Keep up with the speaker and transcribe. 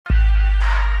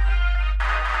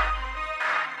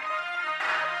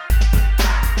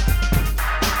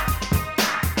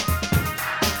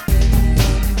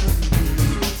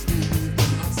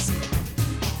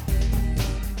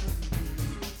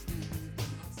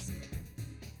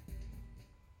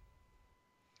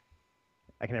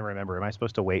I can never remember. Am I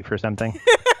supposed to wait for something?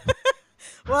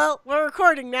 Well, we're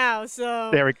recording now,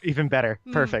 so. Even better.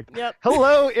 Perfect. Yep.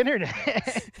 Hello,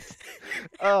 internet.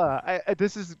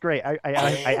 This is great. I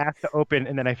asked to open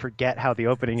and then I forget how the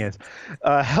opening is.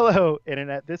 Hello,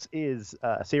 internet. This is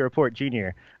Say Report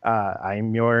Junior.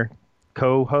 I'm your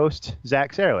co-host,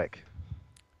 Zach Sarowik.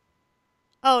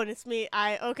 Oh, and it's me.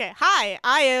 Okay. Hi,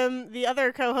 I am the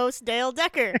other co-host, Dale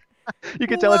Decker. You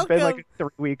can tell it's been like Welcome. a 3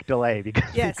 week delay because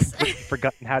we've Yes. completely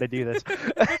forgotten how to do this.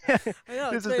 I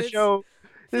know. This is the show.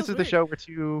 This Feels is the weird. show where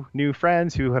two new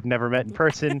friends who have never met in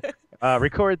person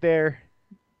record their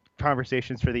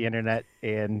conversations for the internet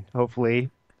and hopefully,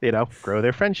 grow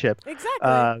their friendship. Exactly.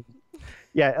 Uh,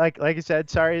 yeah, like you said,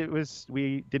 sorry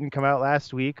we didn't come out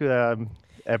last week.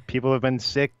 People have been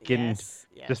sick and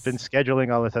Yes. just been Yes.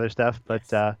 scheduling all this other stuff, but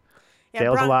Yes. Yeah.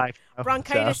 Dale's alive. So,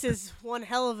 Bronchitis is one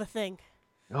hell of a thing.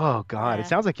 oh God, Yeah.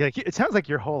 it sounds like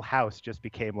your whole house just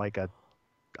became like a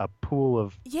pool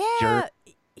of germs. Yeah.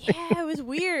 Yeah. It was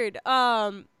weird.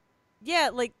 Yeah.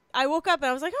 Like I woke up and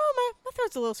I was like, oh my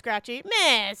throat's a little scratchy.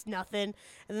 Meh, it's nothing.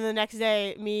 And then the next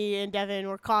day, me and Devin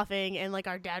were coughing, and like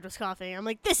our dad was coughing. I'm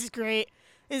like, this is great.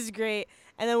 This is great.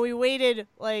 And then we waited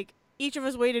like each of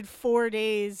us waited 4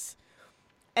 days,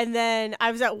 and then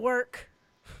I was at work.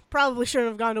 Probably shouldn't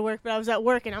have gone to work, but I was at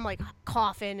work and I'm like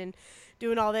coughing and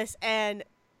doing all this, and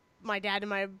my dad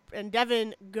and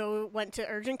Devin went to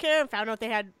urgent care and found out they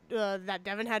had that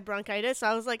Devin had bronchitis. So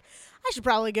I was like, I should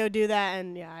probably go do that,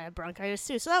 and yeah, I had bronchitis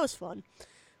too. So that was fun.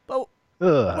 But we're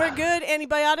Ugh. good.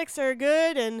 Antibiotics are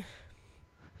good, and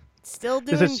still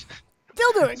This doing is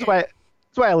still doing That's why good.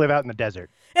 that's why I live out in the desert.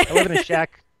 I live in a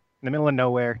shack in the middle of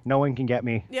nowhere. No one can get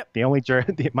me. Yep.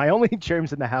 My only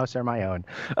germs in the house are my own.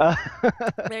 Uh,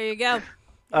 There you go.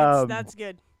 um, That's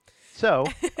good.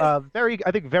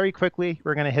 I think very quickly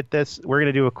we're gonna hit this. We're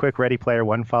gonna do a quick Ready Player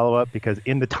One follow up because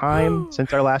in the time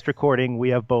since our last recording, we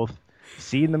have both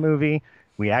seen the movie.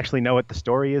 We actually know what the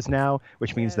story is now,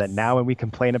 which means that Yes. now when we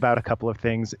complain about a couple of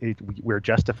things, we're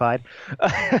justified.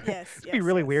 Yes. It'd be Yes.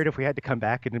 really Yes. weird if we had to come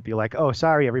back and be like, "Oh,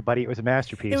 sorry, everybody, it was a It was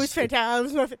masterpiece. It's fantastic. It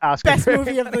was my best Oscar."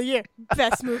 movie of the year.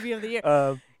 Best movie of the year.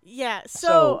 uh, Yeah.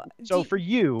 so, So, so for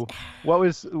you,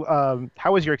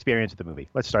 how was your experience with the movie?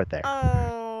 Let's start there.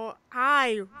 oh,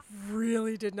 I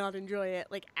really did not enjoy it,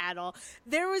 like, at all.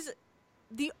 There was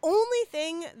the only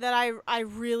thing that I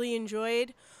really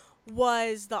enjoyed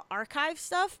was the archive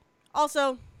stuff.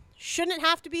 Also, shouldn't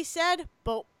have to be said,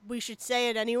 but we should say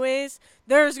it anyways.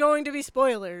 There's going to be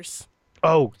spoilers.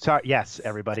 Oh, sorry. Yes,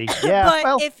 everybody. Yeah. But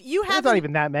Well, if you there's not haven't,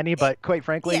 even that many, but quite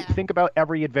frankly, yeah, think about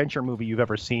every adventure movie you've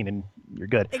ever seen, and you're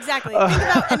good. exactly. Uh, Think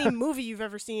about any movie you've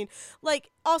ever seen. Like,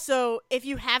 also, if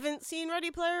you haven't seen Ready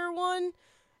Player One,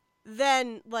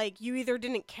 then like you either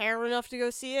didn't care enough to go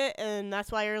see it and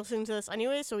that's why you're listening to this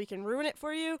anyway, so we can ruin it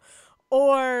for you,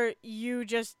 or you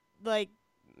just like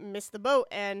missed the boat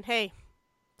and hey,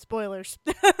 spoilers.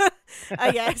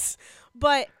 I guess.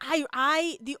 But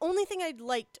I the only thing I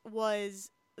liked was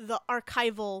the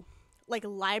archival like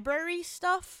library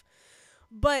stuff,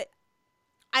 but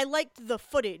I liked the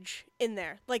footage in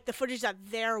there, like the footage that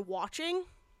they're watching,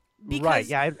 right. because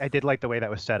Yeah, I did like the way that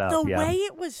was set up. the Yeah. way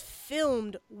it was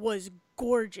filmed was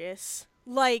gorgeous.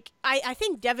 Like I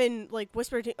think Devin like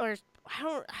whispered to, or I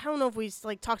don't know if we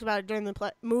like talked about it during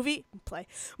the movie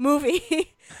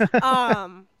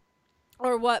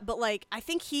or what, but like I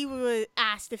think he was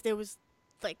asked if there was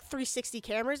like 360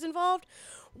 cameras involved,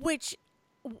 which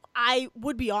I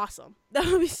would be awesome. That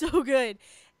would be so good.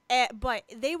 But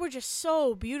they were just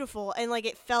so beautiful, and like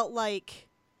it felt like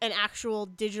an actual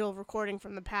digital recording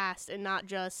from the past and not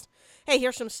just hey,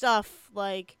 here's some stuff,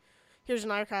 like here's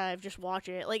an archive, just watch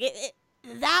it. Like it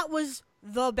that was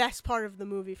the best part of the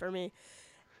movie for me.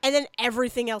 And then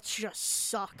everything else just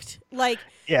sucked. Like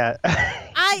Yeah.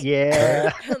 I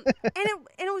Yeah. and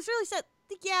it was really sad.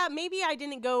 Yeah, maybe I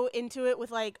didn't go into it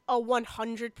with like a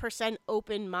 100%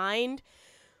 open mind,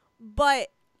 but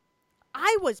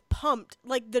I was pumped.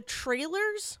 Like the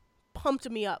trailers pumped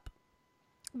me up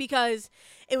because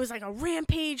it was like a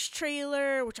Rampage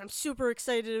trailer, which I'm super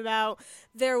excited about.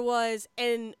 There was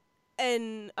an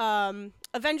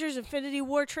Avengers Infinity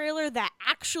War trailer that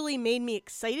actually made me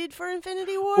excited for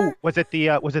Infinity Oh, War. was it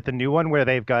the new one where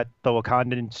they've got the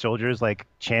Wakandan soldiers like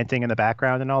chanting in the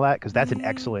background and all that? Because that's an Mm,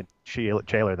 excellent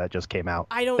trailer that just came out.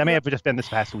 I don't That may know. have just been this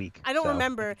past week. I don't So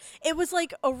remember. It was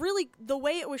like a really the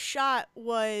way it was shot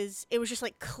was it was just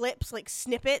like clips, like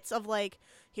snippets of like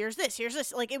here's this, here's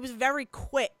this. Like it was very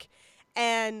quick,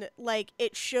 and like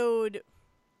it showed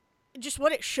just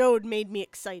what it showed made me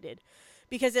excited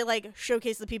because it like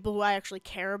showcased the people who I actually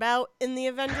care about in the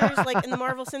Avengers, like in the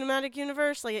Marvel Cinematic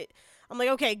Universe. Like I'm like,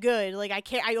 okay, good. Like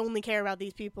I only care about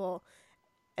these people,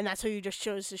 and that's who you just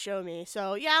chose to show me.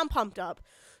 So yeah, I'm pumped up.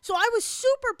 So I was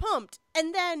super pumped,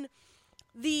 and then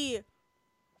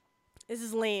this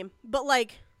is lame, but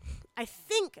like I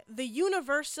think the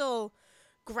Universal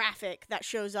graphic that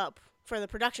shows up for the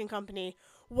production company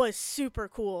was super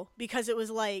cool because it was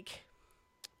like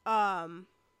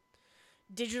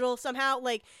digital somehow.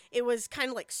 Like it was kind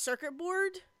of like circuit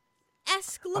board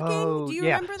esque looking. Oh, Do you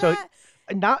yeah. remember So that?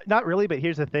 not really, but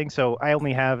here's the thing. So I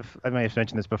only have, I might have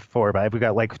mentioned this before, but we've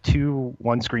got like two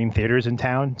one-screen theaters in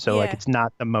town. So like Yeah. it's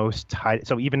not the most high.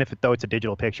 So even if though it's a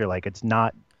digital picture, like it's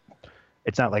not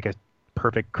like a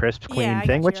perfect, crisp, Yeah, clean I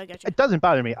thing, got you. which I got you. it doesn't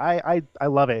bother me. I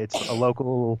love it. It's like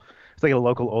a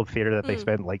local old theater that they Mm,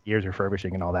 spent like years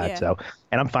refurbishing and all that. yeah. So,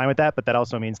 and I'm fine with that. But that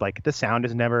also means like the sound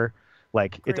is never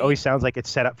like it Great. always sounds like it's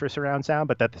set up for surround sound,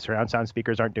 but that the surround sound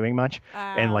speakers aren't doing much,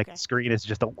 and like Okay. the screen is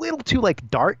just a little too like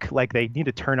dark. Like they need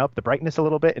to turn up the brightness a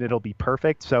little bit, and it'll be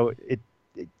perfect. So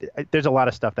there's a lot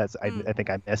of stuff that's Mm. I think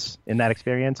I miss in that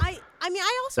experience. I mean,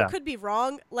 I also So could be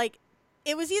wrong. Like,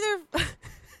 it was either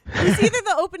it was either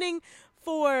the opening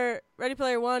for Ready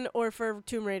Player One or for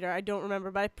Tomb Raider. I don't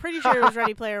remember, but I'm pretty sure it was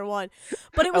Ready Player One.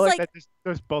 But it I was like like, that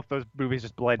both those movies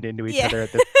just blend into each yeah. other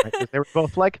at this point 'cause they were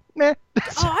both like meh.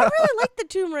 Oh, I really like the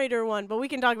Tomb Raider one, but we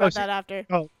can talk Oh, about see, that after.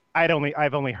 oh,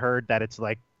 I've only heard that it's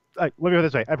like let me go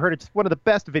this way. I've heard it's one of the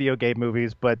best video game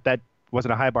movies, but that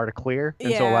wasn't a high bar to clear,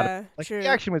 and so a lot of Yeah, like true. the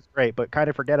action was great, but kind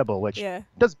of forgettable, which Yeah.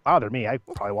 doesn't bother me. I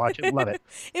probably watch it and love it.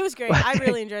 It was great. I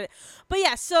really enjoyed it. But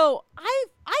yeah, so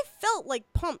I felt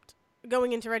like pumped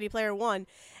going into Ready Player One,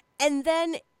 and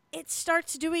then it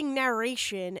starts doing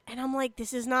narration, and I'm like,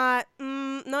 this is not.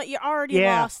 No, you already Yeah,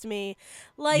 lost me.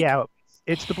 Like, yeah.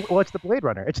 It's the Blade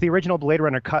Runner. It's the original Blade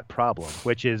Runner cut problem,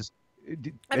 which is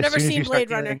I've as never soon as seen you start Blade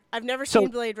Runner. hearing. I've never So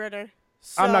seen Blade Runner.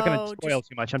 I'm not going to So spoil just,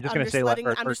 too much. I'm just I'm going to just say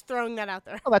letting, or, I'm or just throwing that out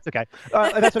there. oh, that's okay.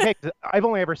 That's okay. 'Cause I've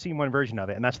only ever seen one version of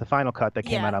it, and that's the final cut that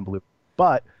came Yeah. out on Blu.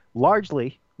 But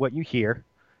largely, what you hear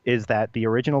is that the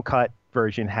original cut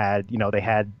version had, they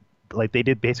had, like, they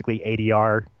did basically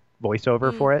ADR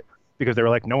voiceover Mm, for it because they were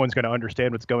like, no one's going to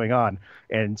understand what's going on,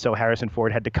 and so Harrison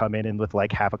Ford had to come in and with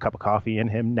like half a cup of coffee and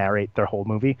him narrate their whole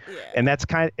movie, yeah. and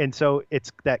and so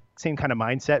it's that same kind of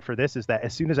mindset for this is that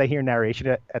as soon as I hear narration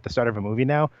at the start of a movie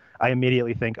now, I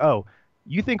immediately think, oh,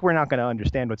 you think we're not going to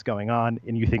understand what's going on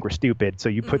and you think we're stupid, so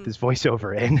you put Mm, this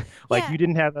voiceover in. Like yeah.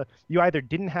 you either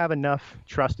didn't have enough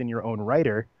trust in your own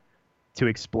writer to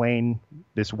explain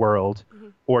this world,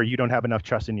 Mhm. or you don't have enough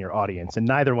trust in your audience, and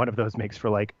neither one of those makes for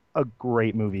like a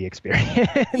great movie experience.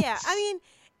 Yeah. I mean,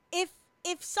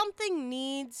 if something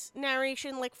needs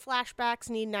narration, like flashbacks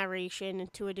need narration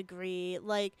to a degree,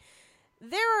 like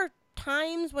there are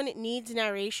times when it needs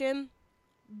narration,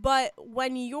 but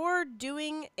when you're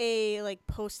doing a like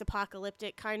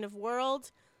post-apocalyptic kind of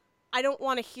world, I don't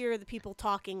want to hear the people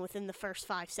talking within the first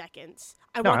 5 seconds.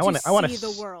 I No, want to I want see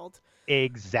the to world.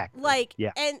 exactly. Like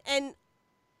Yeah, and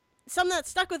something that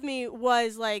stuck with me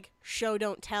was like show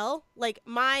don't tell. Like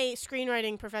my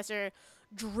screenwriting professor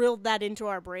drilled that into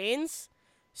our brains.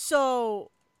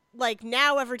 So like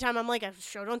now every time I'm like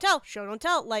show don't tell, show don't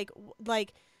tell. Like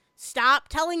stop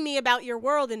telling me about your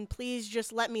world and please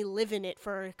just let me live in it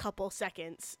for a couple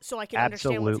seconds so I can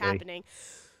understand what's absolutely. happening.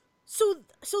 So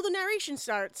the narration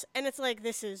starts and it's like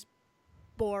this is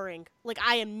boring. Like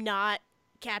I am not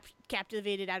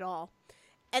captivated at all.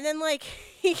 And then like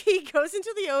he goes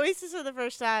into the Oasis for the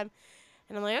first time,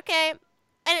 and I'm like, okay.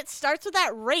 And it starts with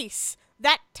that race,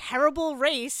 that terrible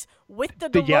race with the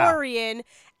Yeah, DeLorean,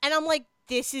 and I'm like,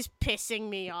 this is pissing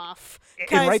me off.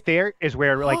 and Cause right there is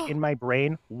where like in my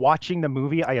brain watching the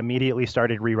movie I immediately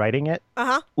started rewriting it,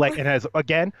 uh-huh. like, and as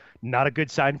again not a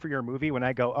good sign for your movie when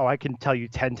I go, oh, I can tell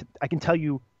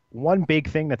you one big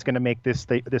thing that's going to make this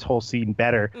whole scene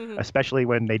better, hmm especially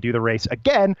when they do the race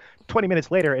again 20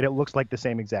 minutes later and it looks like the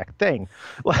same exact thing.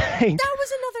 Like That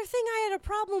was another thing I had a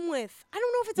problem with. I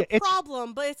don't know if it's yeah, a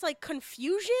problem, but it's like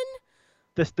confusion.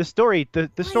 the story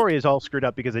the Like, story is all screwed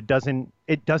up because it doesn't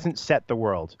set the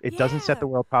world. It doesn't set yeah. the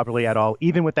world properly at all.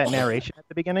 Even with that narration at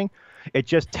the beginning, it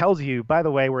just tells you, by the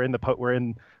way, we're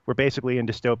basically in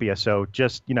dystopia. So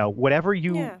just, whatever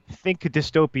you Yeah. think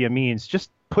dystopia means, just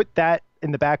put that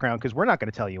in the background because we're not going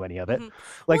to tell you any of it. hmm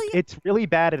Like Well, yeah. it's really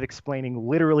bad at explaining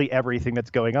literally everything that's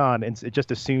going on, and it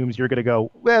just assumes you're going to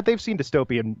go, well, they've seen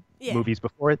dystopian Yeah. movies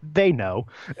before. They know.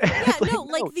 Yeah, It's like, no,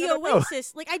 like the no.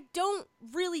 Oasis, like I don't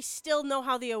really still know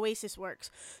how the Oasis works.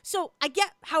 So I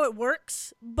get how it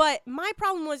works, but my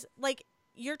problem was like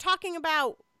you're talking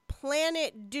about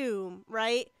Planet Doom,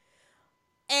 right?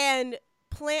 And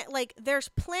there's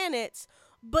planets,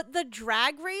 but the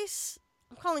drag race,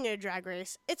 I'm calling it a drag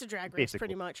race. It's a drag race, Basically,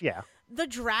 pretty much. yeah. The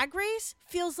drag race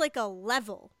feels like a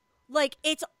level. Like,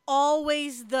 it's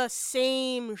always the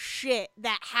same shit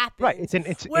that happens. Right, it's an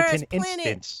Whereas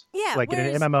instance. Yeah, like in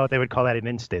an MMO, they would call that an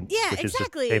instance. Yeah, which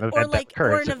exactly. Is just the same or event that like,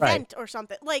 or occurs. an Right. event or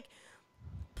something. Like,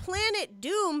 Planet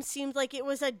Doom seemed like it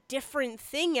was a different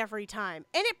thing every time.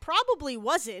 And it probably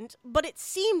wasn't, but it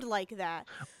seemed like that.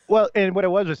 Well, and what it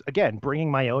was again,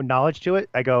 bringing my own knowledge to it.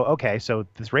 I go, okay, so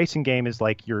this racing game is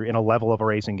like you're in a level of a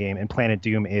racing game, and Planet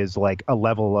Doom is like a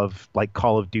level of like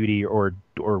Call of Duty or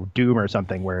Doom or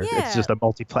something where it's just a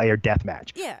multiplayer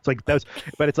deathmatch. Yeah. It's like those,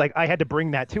 but it's like I had to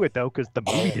bring that to it though because the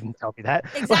movie didn't tell me that.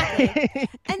 Exactly.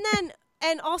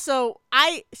 and also,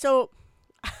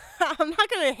 I'm not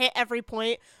going to hit every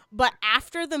point, but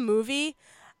after the movie,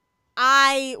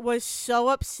 I was so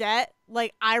upset.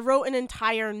 Like, I wrote an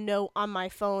entire note on my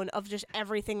phone of just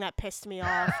everything that pissed me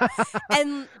off.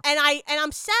 and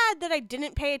I'm sad that I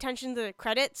didn't pay attention to the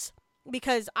credits,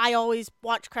 because I always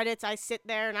watch credits. I sit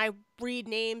there and I read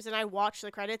names and I watch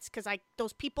the credits, because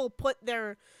those people put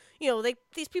their,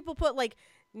 these people put like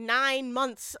 9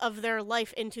 months of their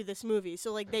life into this movie,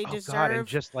 so like they deserve. God, and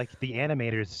just like the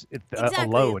animators Exactly,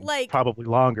 alone, like, probably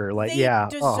longer. Like, they yeah,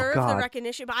 deserve oh, the God.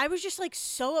 recognition. But I was just like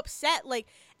so upset, like,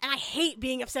 and I hate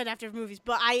being upset after movies,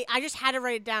 but I just had to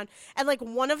write it down. And like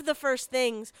one of the first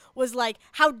things was like,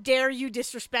 how dare you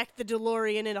disrespect the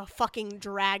DeLorean in a fucking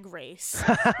drag race?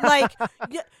 Like,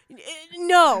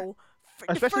 no.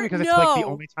 Especially because it's like the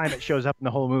only time it shows up in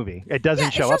the whole movie. It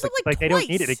doesn't show up. Like they don't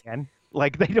need it again.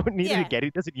 Like, they don't need it again. He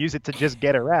doesn't use it to just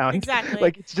get around. Exactly.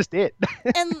 Like, it's just it.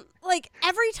 And like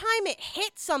every time it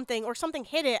hit something or something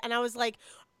hit it, and I was like,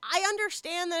 I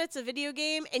understand that it's a video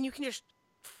game and you can just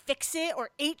fix it, or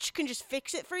H can just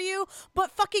fix it for you,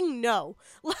 but fucking no.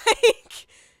 Like,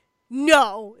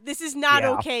 no, this is not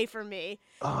okay for me.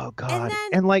 Oh, God.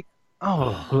 And like,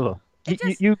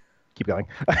 you keep going.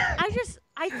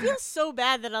 I feel so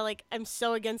bad that I'm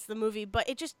so against the movie, but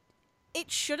it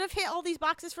should have hit all these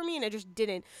boxes for me, and it just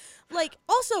didn't. Like,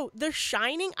 also, The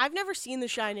Shining, I've never seen The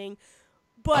Shining,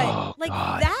 but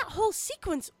God. that whole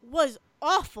sequence was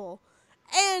awful.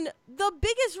 And the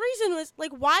biggest reason was,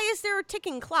 like, why is there a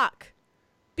ticking clock?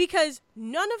 Because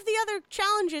none of the other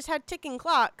challenges had ticking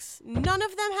clocks. None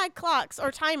of them had clocks or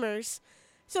timers.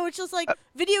 So it's just like,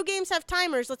 video games have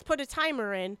timers, let's put a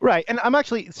timer in. Right, and I'm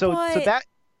actually, so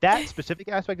that specific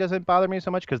aspect doesn't bother me so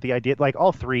much, because the idea, like,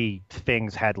 all three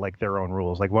things had like their own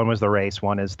rules. Like, one was the race,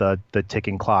 one is the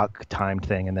ticking clock timed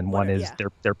thing, and then one is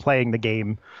they're playing the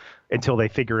game until they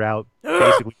figure out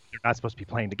basically they're not supposed to be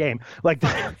playing the game. Like,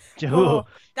 that's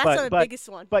the biggest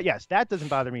one. But yes, that doesn't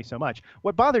bother me so much.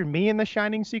 What bothered me in the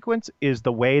Shining sequence is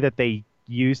the way that they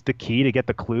used the key to get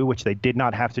the clue, which they did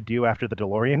not have to do after the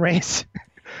DeLorean race.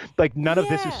 Like, none of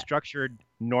this is structured,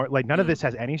 none of this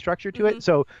has any structure to it.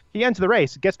 So he ends the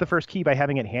race, gets the first key by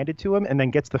having it handed to him, and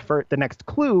then gets the next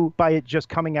clue by it just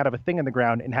coming out of a thing in the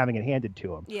ground and having it handed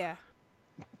to him. Yeah.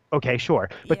 Okay, sure.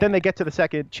 But then they get to the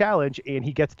second challenge, and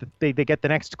they get the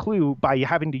next clue by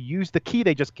having to use the key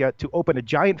they just get to open a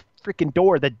giant freaking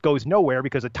door that goes nowhere,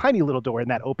 because a tiny little door in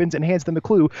that opens and hands them the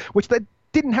clue, which they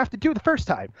didn't have to do the first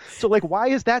time. So, like, why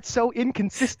is that so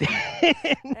inconsistent? Yeah,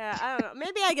 I don't know.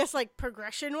 Maybe, I guess, like,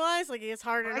 progression-wise, like, it gets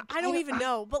harder. I don't even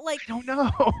know. But, like, I don't know.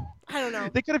 I don't know.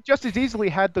 They could have just as easily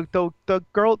had the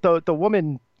girl, the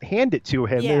woman hand it to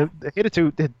him, hit it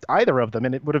to either of them,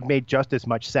 and it would have made just as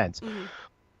much sense.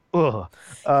 Ugh.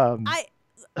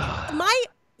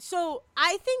 So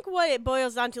I think what it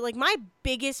boils down to, like, my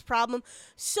biggest problem,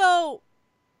 so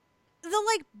the,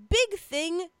 like, big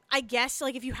thing, I guess,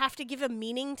 like, if you have to give a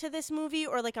meaning to this movie,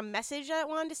 or like a message that I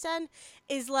wanted to send,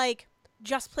 is like,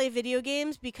 just play video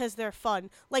games because they're fun.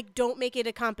 Like, don't make it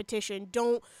a competition.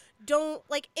 Don't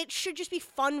like, it should just be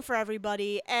fun for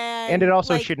everybody. And it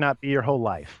also, like, should not be your whole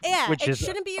life. Yeah, which it is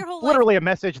shouldn't be your whole life. Literally a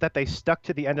message that they stuck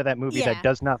to the end of that movie that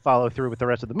does not follow through with the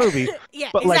rest of the movie.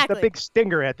 But like, the big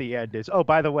stinger at the end is, oh,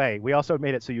 by the way, we also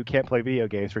made it so you can't play video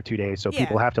games for 2 days, so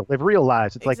people have to live real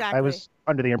lives. It's like, I was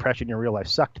under the impression your real life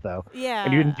sucked, though. Yeah.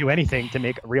 And you didn't do anything to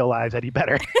make real lives any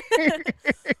better.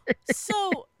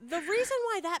 So the reason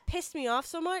why that pissed me off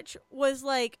so much was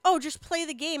like, oh, just play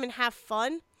the game and have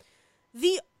fun.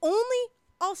 The only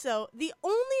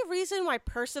reason why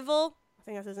Percival, I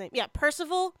think that's his name. Yeah,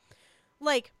 Percival,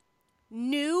 like,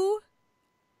 knew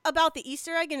about the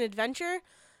Easter egg and adventure,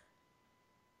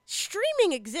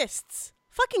 streaming exists.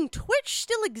 fucking Twitch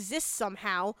still exists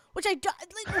somehow, which I don't,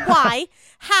 like, why?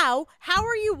 How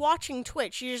are you watching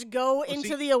Twitch? You just go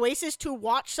into the Oasis to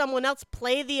watch someone else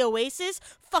play the Oasis?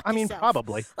 Fuck I mean, yourself.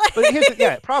 probably.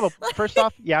 But probably. First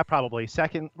off, yeah, probably.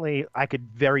 Secondly, I could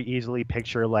very easily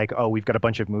picture like, oh, we've got a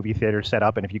bunch of movie theaters set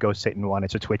up, and if you go sit in one,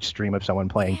 it's a Twitch stream of someone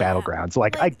playing Battlegrounds.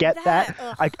 Like I get that.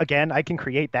 I can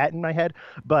create that in my head,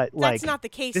 but like that's not the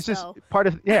case. This though. is part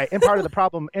of and part of the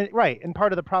problem. And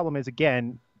part of the problem is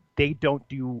again, they don't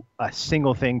do a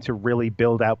single thing to really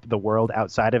build out the world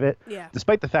outside of it. Yeah.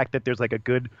 Despite the fact that there's like a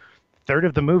good third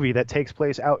of the movie that takes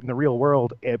place out in the real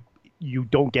world, you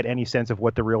don't get any sense of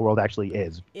what the real world actually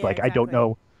is. Yeah, like, exactly. I don't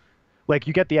know. Like,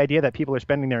 you get the idea that people are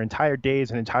spending their entire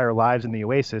days and entire lives in the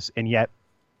Oasis, and yet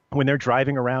when they're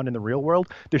driving around in the real world,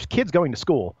 there's kids going to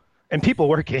school and people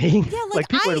working. Yeah, like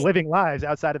people are living lives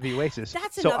outside of the Oasis.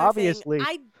 That's so another obviously, thing.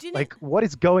 I didn't... like, what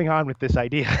is going on with this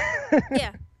idea?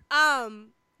 Yeah.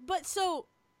 But so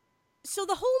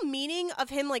the whole meaning of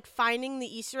him like finding the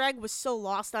Easter egg was so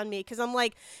lost on me because I'm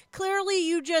like, clearly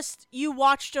you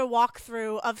watched a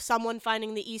walkthrough of someone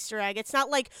finding the Easter egg. It's not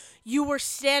like you were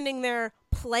standing there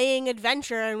playing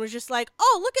adventure and was just like,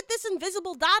 oh, look at this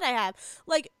invisible dot I have.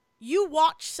 Like, you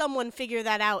watched someone figure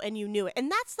that out and you knew it.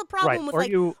 And that's the problem with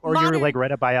you like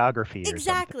read a biography.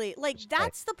 Exactly. Or something. Like,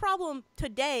 that's the problem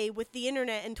today with the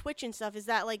internet and Twitch and stuff is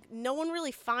that like no one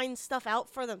really finds stuff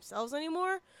out for themselves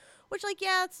anymore. Which, like,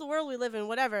 yeah, it's the world we live in,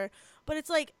 whatever. But it's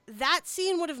like, that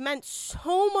scene would have meant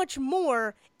so much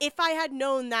more if I had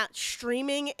known that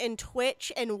streaming and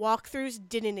Twitch and walkthroughs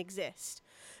didn't exist.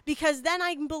 Because then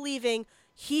I'm believing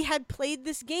he had played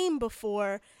this game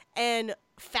before and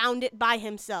found it by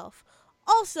himself.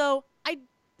 Also,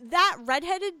 that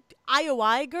redheaded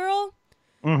IOI girl,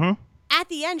 at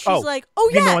the end, she's like, oh,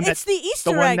 yeah, it's the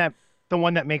Easter egg. The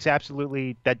one that makes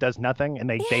that does nothing, and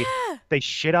they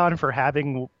shit on for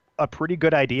having a pretty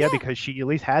good idea because she at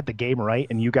least had the game right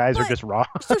and you guys are just wrong.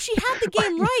 So she had the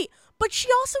game right, but she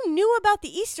also knew about the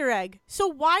Easter egg. So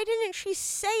why didn't she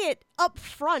say it up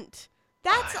front?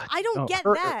 I don't get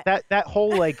that. That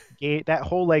whole like that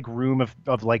whole like room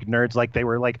of like nerds, like they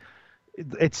were like,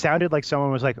 it sounded like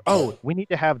someone was like, oh, we need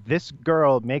to have this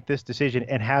girl make this decision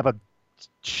and have a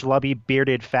schlubby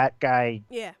bearded fat guy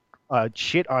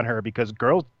shit on her because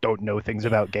girls don't know things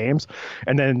about games.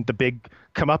 And then the big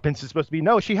comeuppance is supposed to be,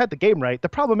 no, she had the game right. The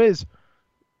problem is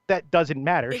that doesn't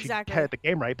matter. Exactly. She had the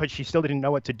game right, but she still didn't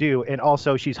know what to do. And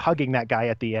also she's hugging that guy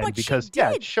at the end because,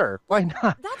 yeah, sure, why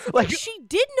not? That's the thing. She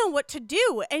did know what to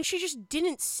do and she just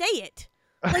didn't say it.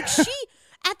 Like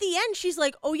at the end, she's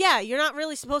like, oh yeah, you're not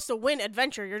really supposed to win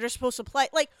adventure. You're just supposed to play.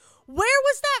 Like, where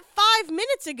was that 5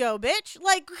 minutes ago, bitch?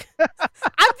 Like,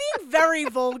 I'm being very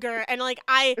vulgar, and like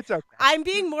it's okay. I'm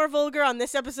being more vulgar on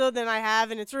this episode than I have,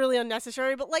 and it's really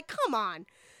unnecessary. But like, come on,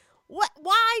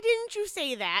 why didn't you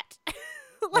say that?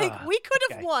 Like, we could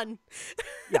have won.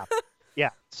 Yeah.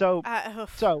 So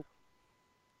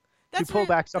to pull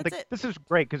back something, this is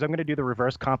great because I'm going to do the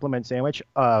reverse compliment sandwich.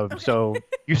 So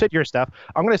you said your stuff.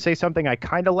 I'm going to say something I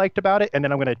kind of liked about it, and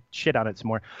then I'm going to shit on it some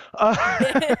more.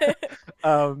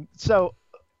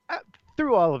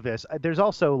 Through all of this, there's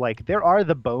also like there are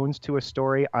the bones to a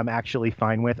story I'm actually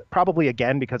fine with. Probably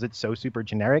again because it's so super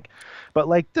generic, but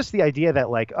like just the idea that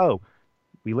like, oh,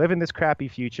 we live in this crappy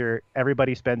future.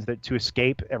 Everybody to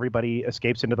escape. Everybody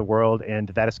escapes into the world, and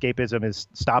that escapism is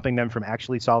stopping them from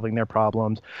actually solving their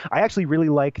problems. I actually really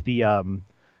like I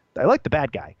like the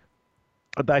bad guy.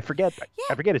 I forget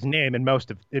his name in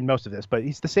most of this, but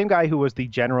he's the same guy who was the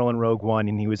general in Rogue One,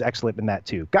 and he was excellent in that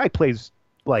too. Guy plays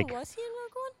like. Oh, was he in Rogue One?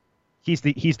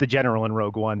 He's the general in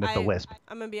Rogue One, the Wisp.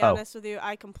 I'm gonna be honest with you.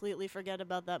 I completely forget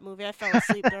about that movie. I fell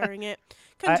asleep during it.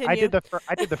 Continue.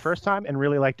 I did the first time and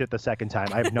really liked it the second time.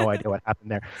 I have no idea what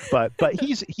happened there, but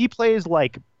he plays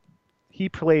like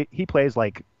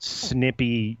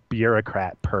snippy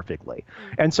bureaucrat perfectly,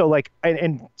 and so like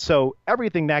and so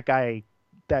everything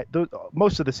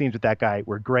most of the scenes with that guy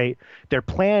were great. Their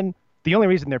plan. The only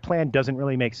reason their plan doesn't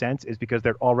really make sense is because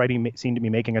they're already seem to be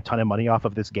making a ton of money off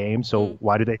of this game. So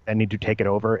why do they then need to take it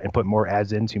over and put more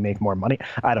ads in to make more money?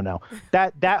 I don't know.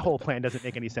 That whole plan doesn't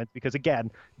make any sense because again,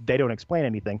 they don't explain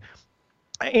anything.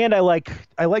 And I liked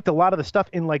a lot of the stuff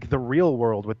in like the real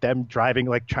world with them driving,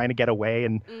 like trying to get away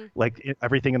and like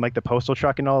everything in like the postal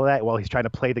truck and all of that while he's trying to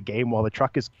play the game while the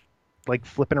truck is like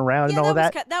flipping around and all of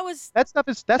that. That stuff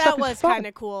is kind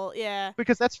of cool. Yeah.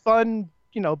 Because that's fun,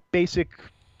 basic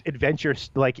adventure,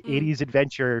 like 80s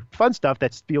adventure fun stuff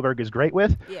that Spielberg is great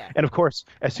with. Yeah. And of course,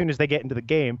 as soon as they get into the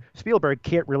game, Spielberg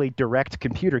can't really direct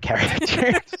computer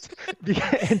characters.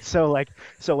 And so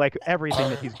everything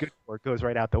that he's good for goes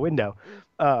right out the window.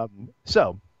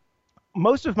 So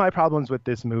most of my problems with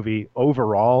this movie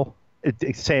overall,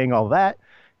 it's saying all that,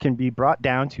 can be brought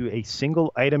down to a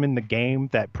single item in the game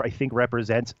that I think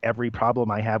represents every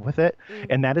problem I have with it, Mm.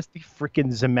 and that is the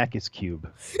freaking Zemeckis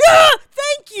cube. Ah!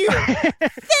 Thank you.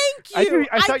 Thank you.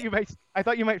 I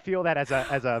thought you might feel that as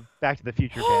a Back to the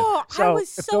Future fan. Oh, I So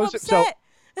was if so those, upset.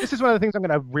 this is one of the things I'm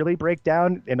going to really break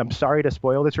down, and I'm sorry to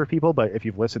spoil this for people, but if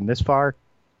you've listened this far,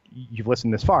 you've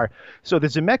listened this far. So the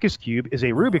Zemeckis cube is a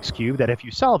Rubik's cube that if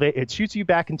you solve it, it shoots you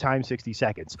back in time 60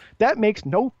 seconds. That makes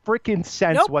no freaking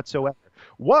sense Nope. whatsoever.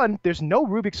 One, there's no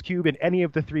Rubik's cube in any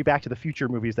of the 3 Back to the Future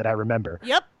movies that I remember.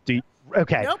 Yep.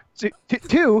 Okay. Nope.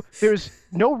 Two, there's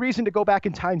no reason to go back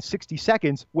in time 60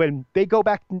 seconds when they go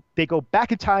back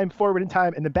in time, forward in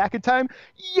time, and then back in time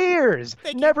years.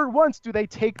 Never once do they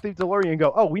take the DeLorean and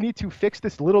go, oh, we need to fix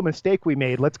this little mistake we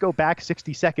made. Let's go back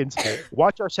 60 seconds,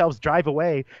 watch ourselves drive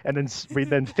away, and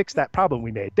then fix that problem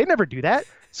we made. They never do that.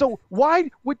 So why?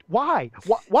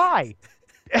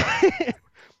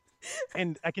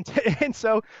 And and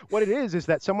so what it is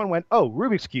that someone went, oh,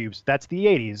 Rubik's cubes, that's the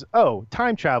 80s. Oh,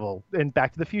 time travel and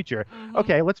Back to the Future. Mhm.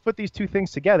 Okay, let's put these two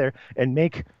things together and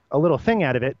make a little thing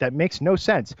out of it that makes no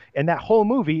sense. And that whole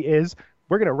movie is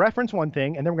we're going to reference one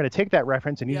thing, and then we're going to take that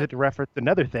reference and use it to reference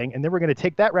another thing, and then we're going to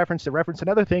take that reference to reference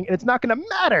another thing, and it's not going to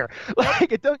matter.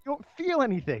 Like you don't feel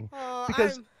anything.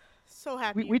 Because I'm so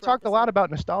happy. we talked a lot about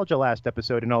nostalgia last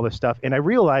episode and all this stuff, and I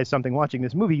realized something watching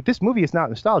this movie. This movie is not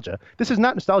nostalgia. This is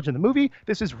not nostalgia in the movie.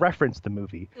 This is reference the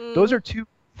movie. Those are two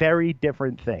very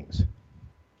different things.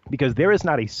 Because there is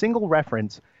not a single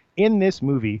reference in this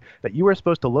movie that you are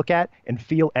supposed to look at and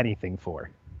feel anything for.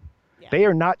 Yeah. They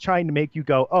are not trying to make you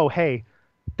go, oh, hey,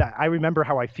 I remember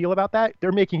how I feel about that.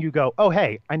 They're making you go, oh,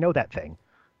 hey, I know that thing.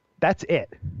 That's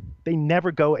it. They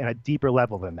never go in a deeper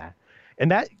level than that. And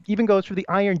that even goes for the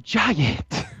Iron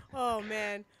Giant. Oh,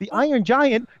 man. The Iron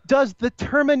Giant does the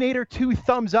Terminator 2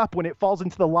 thumbs up when it falls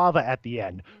into the lava at the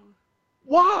end.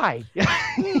 Why?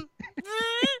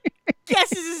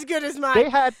 Guess is as good as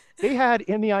mine. They had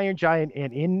in the Iron Giant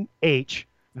and in H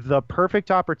the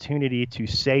perfect opportunity to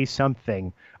say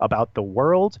something about the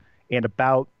world and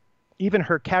about even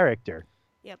her character.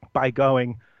 Yep. By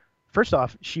going, first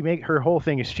off, her whole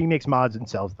thing is she makes mods and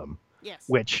sells them. Yes.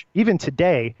 Which even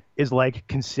today is like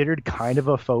considered kind of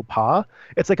a faux pas.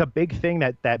 It's like a big thing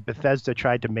that Bethesda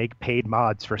tried to make paid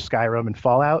mods for Skyrim and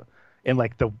Fallout, and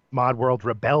like the mod world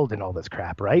rebelled and all this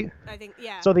crap, right? I think,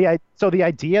 yeah. So the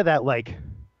idea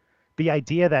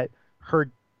that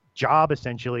her job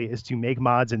essentially is to make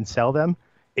mods and sell them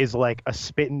is like a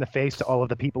spit in the face to all of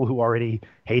the people who already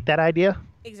hate that idea.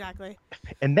 Exactly.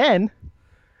 And then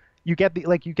you get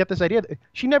this idea that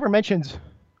she never mentions.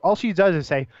 All she does is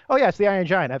say, oh, yeah, it's the Iron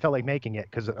Giant. I felt like making it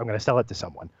because I'm going to sell it to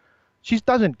someone. She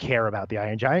doesn't care about the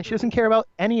Iron Giant. She doesn't care about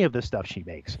any of the stuff she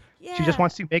makes. Yeah. She just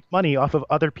wants to make money off of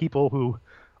other people who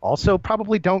also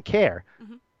probably don't care.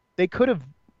 Mm-hmm. They could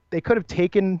have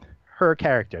taken her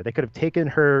character. They could have taken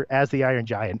her as the Iron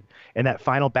Giant in that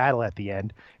final battle at the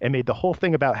end and made the whole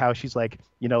thing about how she's like,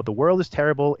 the world is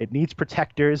terrible. It needs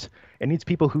protectors. It needs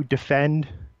people who defend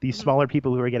these smaller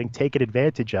people who are getting taken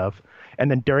advantage of.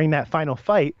 And then during that final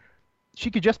fight,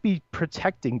 she could just be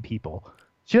protecting people.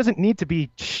 She doesn't need to be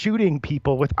shooting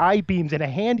people with eye beams and a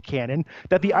hand cannon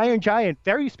that the Iron Giant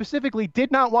very specifically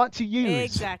did not want to use.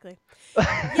 Exactly.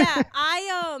 Yeah,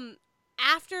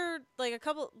 after like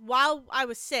while I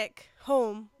was sick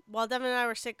home, while Devin and I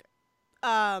were sick,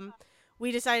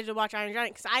 we decided to watch Iron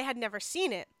Giant because I had never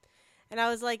seen it. And I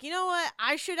was like, you know what?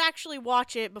 I should actually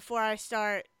watch it before I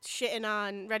start shitting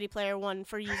on Ready Player One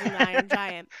for using the Iron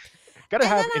Giant. Gotta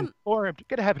have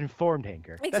informed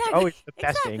anger. Exactly, That's always the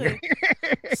best anger.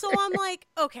 So I'm like,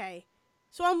 okay.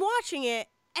 So I'm watching it,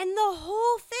 and the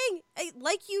whole thing,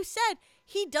 like you said,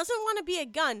 he doesn't want to be a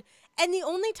gun. And the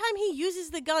only time he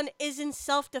uses the gun is in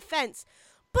self-defense.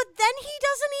 But then he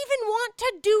doesn't even want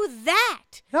to do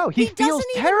that. No, he feels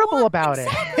terrible about it.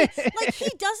 Like, he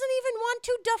doesn't even want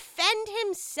to defend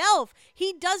himself.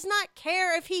 He does not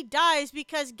care if he dies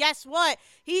because guess what?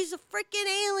 He's a freaking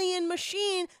alien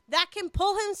machine that can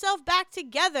pull himself back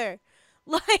together.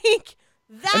 Like,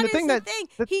 that is the thing.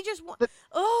 He just wants...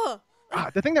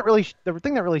 The thing that really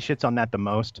shits on that the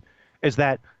most is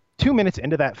that 2 minutes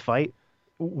into that fight,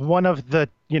 one of the,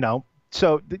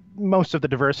 so most of the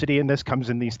diversity in this comes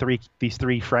in these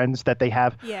three friends that they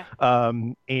have. Yeah.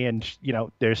 And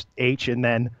there's H, and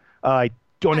then I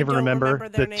don't even remember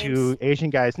the names. Two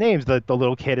Asian guys' names, the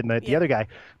little kid and the other guy.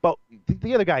 But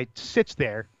the other guy sits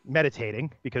there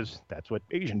meditating because that's what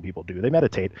Asian people do. They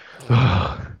meditate.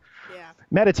 Yeah.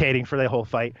 Meditating for the whole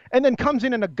fight, and then comes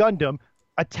in a Gundam,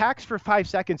 attacks for 5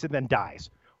 seconds, and then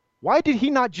dies. why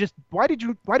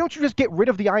don't you just get rid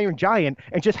of the Iron Giant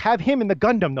and just have him in the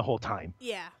Gundam the whole time?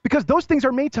 Yeah. Because those things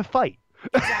are made to fight.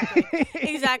 Exactly.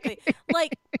 Exactly.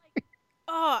 Like,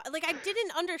 oh, like I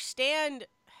didn't understand.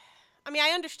 I mean, I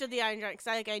understood the Iron Giant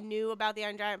because I knew about the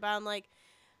Iron Giant, but I'm like,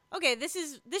 okay, this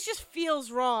just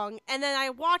feels wrong. And then I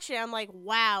watch it, I'm like,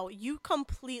 wow, you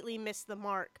completely missed the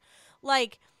mark.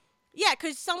 Like, yeah,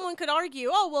 because someone could argue,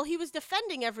 oh, well, he was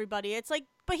defending everybody. It's like,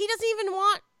 but he doesn't even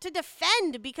want to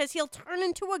defend because he'll turn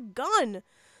into a gun.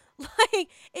 Like,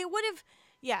 it would have,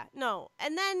 yeah, no.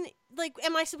 And then, like,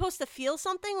 am I supposed to feel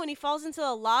something when he falls into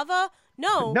the lava?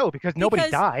 No. No, because nobody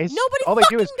dies. Nobody all they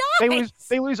do fucking is dies.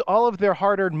 they lose all of their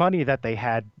hard-earned money that they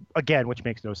had again, which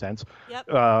makes no sense. Yep.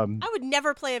 I would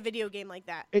never play a video game like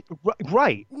that.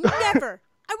 Right. Never.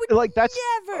 I would like that's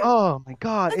never. Oh my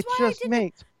god, That's it why just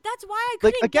makes. That's why I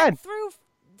Like, couldn't again- get through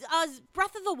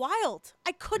Breath of the Wild.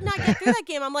 I could not get through that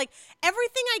game. I'm like,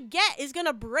 everything I get is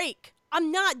gonna break.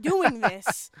 I'm not doing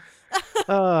this.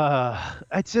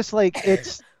 It's just like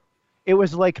it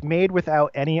was like made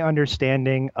without any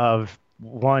understanding of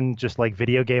one, just like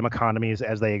video game economies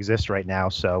as they exist right now.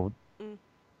 So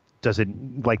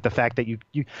doesn't like the fact that you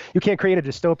can't create a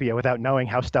dystopia without knowing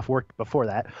how stuff worked before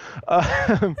that.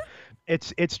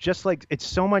 It's just like it's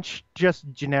so much just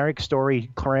generic story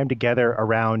crammed together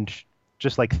around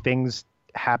just like things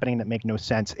happening that make no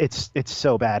sense. It's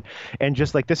so bad. And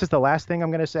just like this is the last thing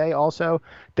I'm gonna say. Also,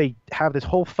 they have this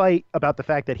whole fight about the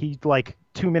fact that he like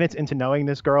 2 minutes into knowing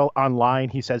this girl online,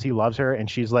 he says he loves her, and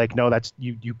she's like, no, that's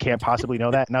you can't possibly know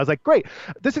that. And I was like, great,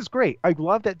 this is great. I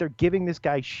love that they're giving this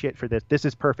guy shit for this. This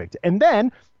is perfect. And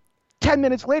then 10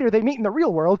 minutes later, they meet in the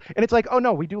real world, and it's like, oh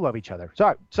no, we do love each other.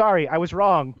 Sorry, I was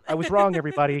wrong.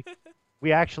 Everybody.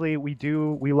 We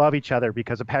love each other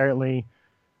because apparently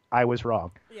I was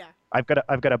wrong. Yeah. I've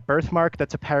got a birthmark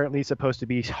that's apparently supposed to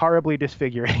be horribly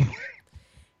disfiguring.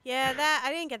 Yeah, that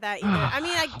I didn't get that either. I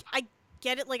mean, I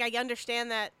get it. Like, I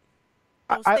understand that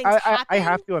those things happen. I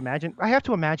have to imagine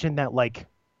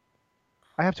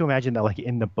that like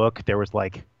in the book there was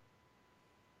like,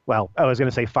 well, I was going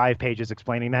to say 5 pages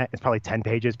explaining that. It's probably 10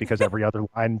 pages because every other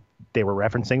line they were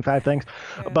referencing 5 things.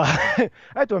 Yeah. But I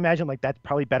have to imagine like that's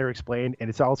probably better explained, and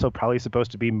it's also probably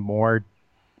supposed to be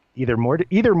either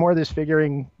more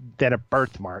disfiguring than a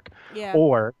birthmark, Yeah.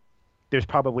 or there's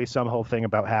probably some whole thing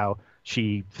about how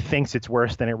she thinks it's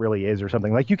worse than it really is or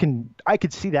something. Like I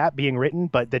could see that being written,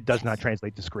 but that does not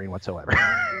translate to screen whatsoever.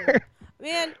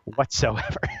 Man,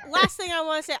 whatsoever. last thing I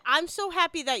want to say, I'm so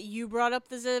happy that you brought up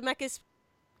the Zemeckis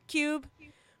cube,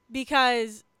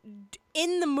 because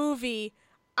in the movie,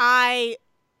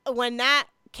 when that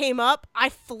came up, I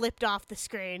flipped off the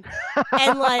screen.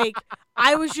 And like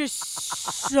I was just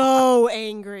so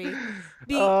angry.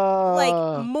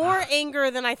 Like more anger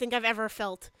than I think I've ever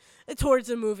felt towards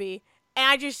a movie. And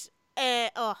I just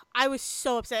I was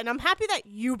so upset, and I'm happy that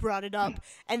you brought it up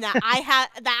and that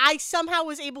I somehow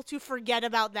was able to forget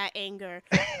about that anger.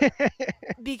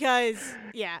 Because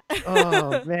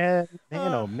Oh man.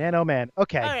 Oh man.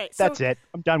 Okay, all right, that's so it.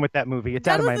 I'm done with that movie. It's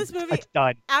done out of with my. this movie. It's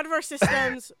done. Out of our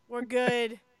systems, we're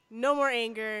good. No more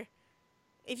anger.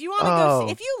 If you want to go,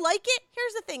 if you like it,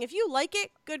 here's the thing: if you like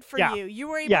it, good for you. You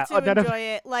were able to enjoy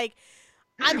it. Like,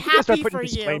 I'm We're gonna start happy putting for you.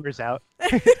 disclaimers out.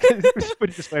 Just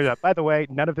putting disclaimers out. By the way,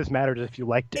 none of this matters if you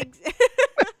liked it.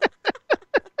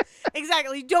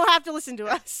 Exactly. You don't have to listen to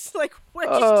us. Like, we're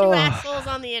just two assholes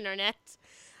on the internet.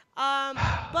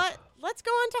 But let's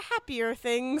go on to happier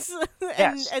things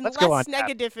and let's go less on to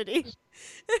negativity.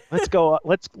 Let's go.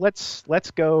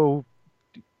 Let's go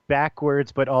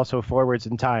backwards, but also forwards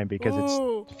in time because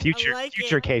Ooh, it's future I like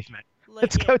future it. cavemen. Like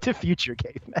Let's it. go to future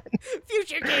cavemen.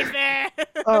 Future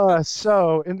caveman.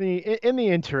 So in the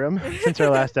interim, since our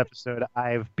last episode,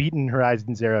 I've beaten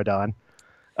Horizon Zero Dawn,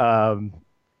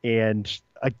 and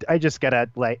I just gotta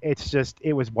like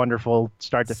it was wonderful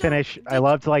start to finish. I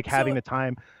loved like having the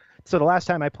time. So the last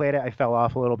time I played it, I fell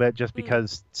off a little bit just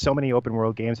because so many open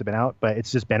world games have been out, but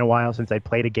it's just been a while since I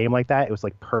played a game like that. It was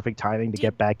like perfect timing to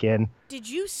get back in. Did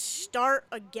you start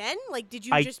again? Like, did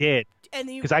you I just did. And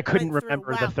you Because I couldn't went through-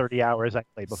 remember wow. the 30 hours I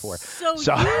played before. So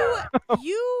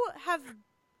you have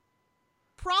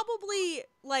probably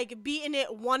like beaten it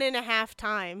 1.5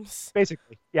 times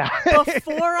Basically, yeah.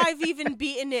 before I've even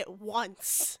beaten it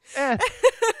once.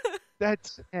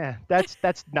 That's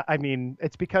not. I mean,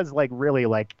 it's because like really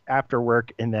like after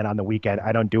work and then on the weekend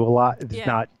I don't do a lot. There's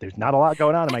not a lot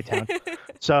going on in my town.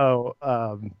 So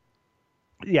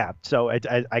yeah. So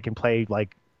I can play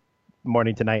like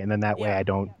morning to night, and then that way I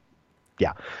don't.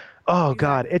 Yeah. Oh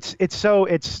God, it's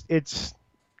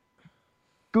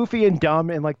goofy and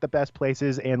dumb in like the best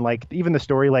places, and like even the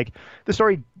story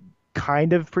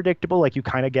kind of predictable. Like you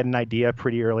kind of get an idea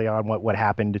pretty early on what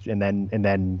happened, and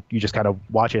then you just kind of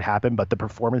watch it happen. But the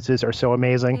performances are so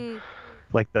amazing. Mm,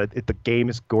 Like the game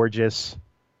is gorgeous.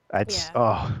 It's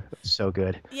yeah. it's so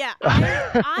good. Yeah,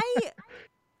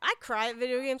 I cry at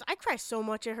video games. I cry so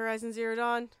much at Horizon Zero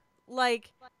Dawn.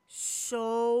 Like,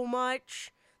 so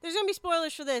much. There's gonna be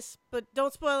spoilers for this, but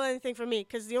don't spoil anything for me,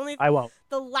 because I won't.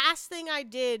 the last thing I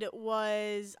did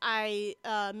was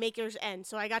Maker's End,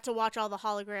 so I got to watch all the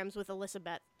holograms with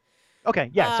Elizabeth.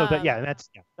 Okay, yeah. So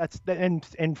Um,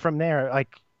 and from there,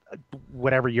 like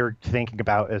whatever you're thinking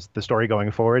about as the story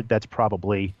going forward, that's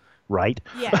probably right.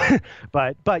 yeah.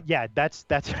 But yeah, that's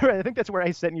I think that's where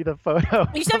I sent you the photo.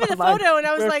 You sent me the online, photo, and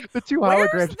I was where like, the two "Where's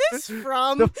holograms. this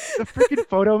from?" The freaking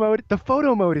photo mode. The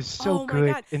photo mode is so Oh my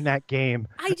good God. in that game.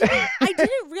 I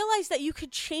didn't realize that you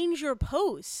could change your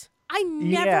pose. I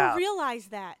never Yeah.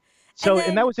 realized that. So then,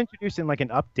 and that was introduced in like an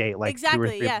update, like 2 or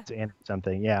exactly, 3 yeah. months in or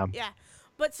something. Yeah. Yeah.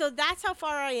 But so that's how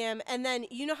far I am. And then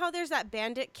you know how there's that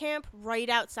bandit camp right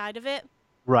outside of it?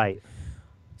 Right.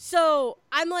 So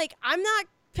I'm like, I'm not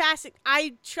passing.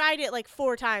 I tried it like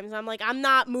 4 times. I'm like, I'm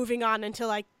not moving on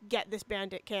until I get this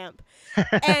bandit camp.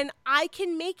 And I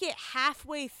can make it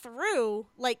halfway through,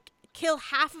 like kill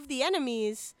half of the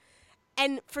enemies.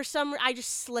 And for I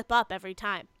just slip up every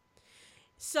time.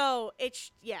 So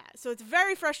so it's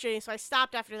very frustrating. So I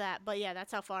stopped after that. But yeah,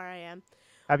 that's how far I am.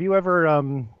 Have you ever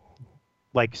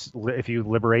like if you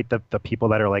liberate the people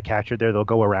that are like captured there, they'll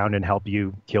go around and help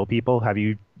you kill people. Have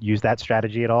you used that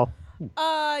strategy at all?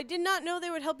 I did not know they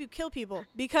would help you kill people,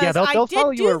 because Yeah, they'll I did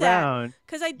follow do you that. around.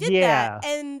 Because I did Yeah. that,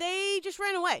 and they just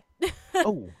ran away.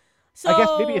 Oh, So I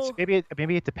guess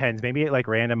maybe it depends. Maybe it like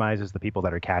randomizes the people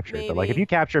that are captured. But like if maybe. you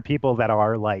capture people that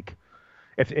are like,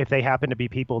 if they happen to be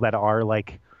people that are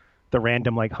like the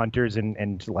random like hunters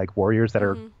and like warriors that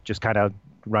are Mhm. just kind of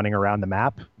running around the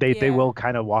map, they Yeah. will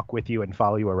kind of walk with you and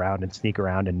follow you around and sneak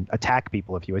around and attack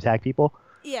people if you attack people.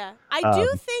 Yeah, I do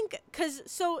Um, think, because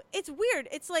so it's weird.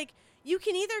 It's like you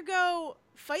can either go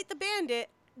fight the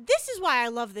bandit. This is why I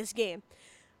love this game,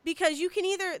 because you can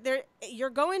you're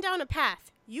going down a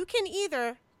path. You can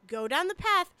either go down the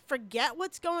path, forget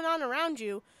what's going on around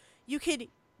you. You could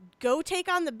go take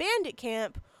on the bandit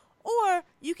camp, or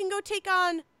you can go take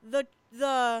on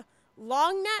the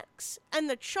long necks and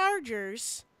the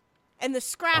chargers and the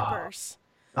scrappers,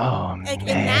 oh like in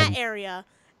man, that area.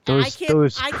 And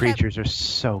those I kept creatures are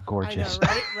so I gorgeous. know,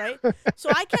 right? So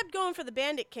I kept going for the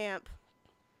bandit camp,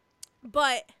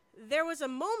 but there was a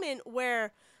moment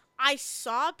where I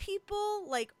saw people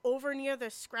like over near the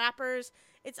scrappers.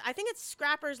 I think it's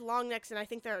scrappers, long necks, and I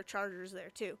think there are chargers there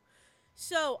too.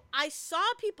 So I saw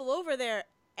people over there,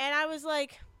 and I was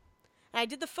like, and I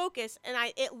did the focus, and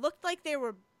it looked like they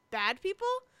were bad people.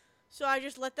 So I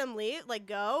just let them leave, like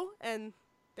go, and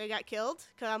they got killed.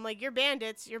 Because I'm like, you're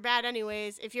bandits, you're bad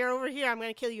anyways. If you're over here, I'm going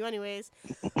to kill you anyways.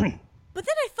 But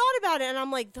then I thought about it, and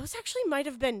I'm like, those actually might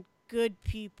have been good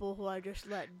people who I just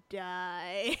let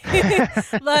die.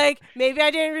 Like, maybe I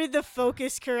didn't read the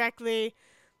focus correctly.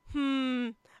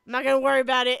 I'm not going to worry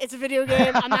about it. It's a video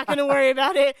game. I'm not going to worry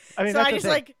about it. I mean, So that's I the just,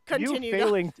 thing. like,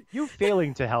 continued. You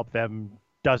failing to help them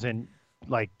doesn't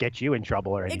like get you in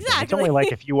trouble or anything. It's Exactly. only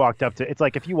like if you walked up to. It's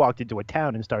like if you walked into a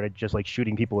town and started just like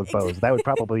shooting people with bows. That would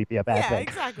probably be a bad Yeah, thing.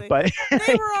 exactly. But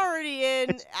They were already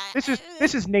in.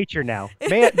 this is nature now.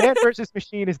 Man versus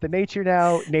machine is the nature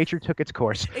now. Nature took its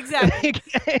course. Exactly.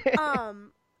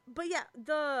 But yeah,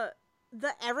 the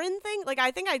Eren thing, like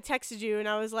I think I texted you and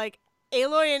I was like,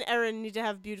 Aloy and Eren need to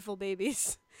have beautiful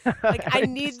babies. Like I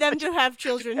need them to have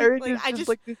children. Eren Like is I just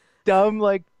like this dumb,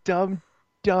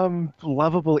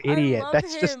 lovable idiot. I love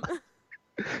That's him. just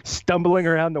stumbling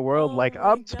around the world Oh like my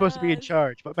I'm supposed to be in God.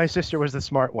 charge, but my sister was the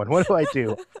smart one. What do I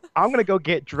do? I'm gonna go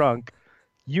get drunk.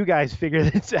 You guys figure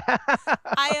this out.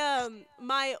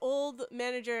 My old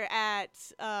manager at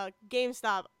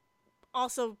GameStop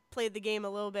also played the game a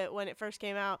little bit when it first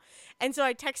came out, and so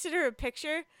I texted her a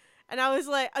picture. And I was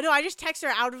like, oh, no, I just texted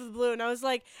her out of the blue. And I was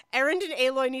like, Eren and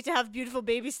Aloy need to have beautiful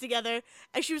babies together.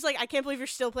 And she was like, I can't believe you're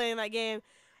still playing that game.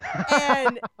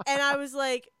 And I was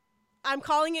like, I'm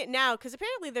calling it now. Because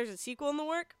apparently there's a sequel in the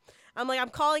work. I'm like, I'm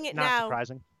calling it Not now.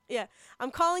 surprising. Yeah, I'm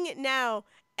calling it now.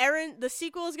 The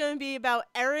sequel is going to be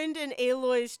about Eren and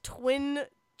Aloy's twin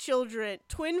children.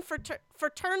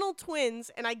 Fraternal twins.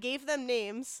 And I gave them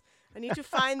names. I need to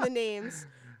find the names.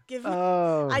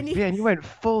 Man, you went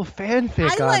full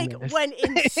fanfic on this.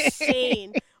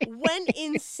 Went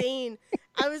insane.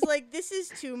 I was like, this is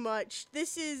too much.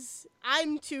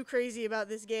 I'm too crazy about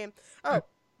this game.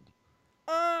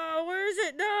 Oh, where is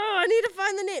it? No, I need to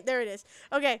find the name. There it is.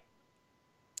 Okay.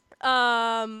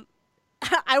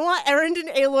 I want Erend and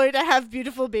Aloy to have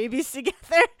beautiful babies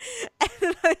together.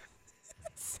 And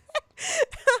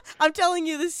I'm telling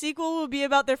you, the sequel will be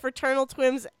about their fraternal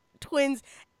twins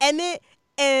Emmett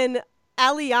and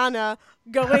Aliana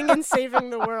going and saving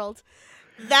the world.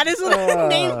 That is what I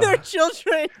named their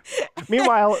children.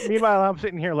 Meanwhile, I'm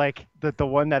sitting here like the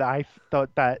one that I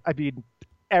thought that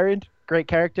Erend, great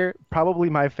character. Probably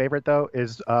my favorite though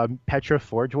is Petra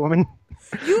Forge Woman,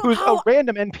 who's a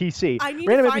random NPC. I need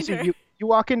random to find NPC. her. You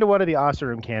walk into one of the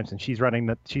Oseram camps and she's running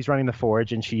the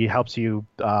forge and she helps you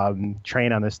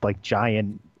train on this like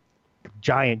giant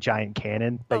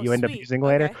cannon that you end up using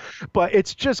later. Okay. But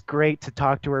it's just great to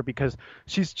talk to her because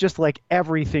she's just like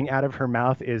everything out of her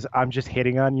mouth is I'm just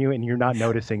hitting on you and you're not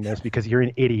noticing this because you're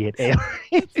an idiot.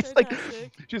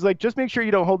 She's like, just make sure you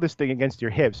don't hold this thing against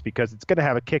your hips because it's gonna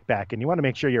have a kickback and you want to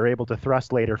make sure you're able to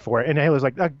thrust later for it. And Ayla's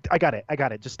like, I got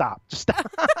it. Just stop.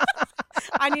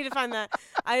 I need to find that.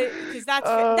 Because that's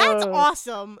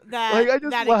awesome. Like I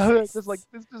just love exists. it. Just like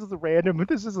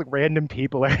this is like random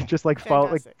people are just like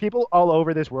people all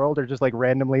over this world are just like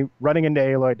randomly running into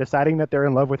Aloy, deciding that they're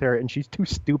in love with her, and she's too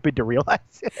stupid to realize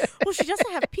it. Well, she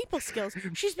doesn't have people skills.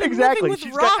 She's been Exactly. living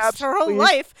with Ross her whole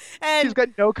life, and she's got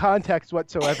no context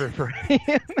whatsoever for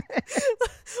him.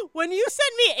 when you said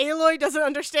me Aloy doesn't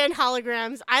understand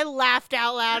holograms, I laughed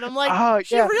out loud. I'm like,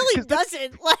 she really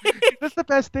doesn't. Like, that's the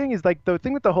best thing is like the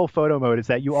thing with the whole photo mode is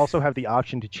that you also have the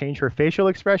option to change her facial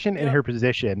expression and her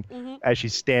position as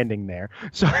she's standing there.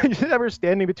 So I just have her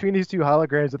standing between these two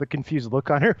holograms with a confused look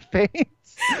on her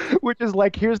face, which is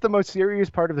like, here's the most serious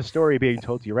part of the story being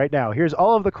told to you right now. Here's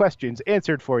all of the questions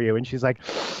answered for you. And she's like,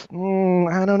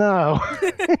 I don't know.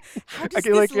 I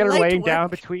can like get her laying down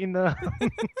between the...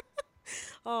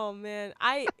 Oh man,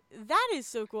 that is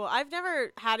so cool. I've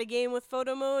never had a game with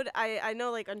photo mode. I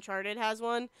know like Uncharted has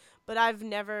one, but I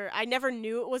never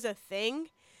knew it was a thing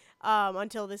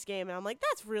until this game, and I'm like,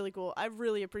 that's really cool. I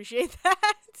really appreciate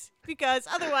that because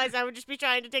otherwise I would just be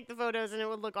trying to take the photos and it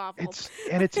would look awful.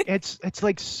 It's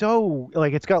like so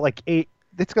like it's got like 8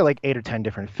 or 10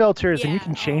 different filters and you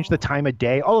can change the time of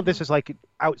day. All of this is like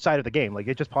outside of the game. Like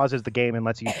it just pauses the game and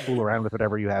lets you fool around with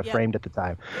whatever you have framed at the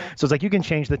time. So it's like you can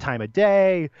change the time of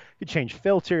day, you can change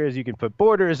filters, you can put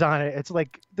borders on it. It's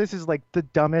like this is like the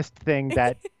dumbest thing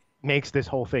that makes this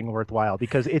whole thing worthwhile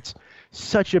because it's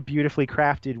such a beautifully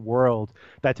crafted world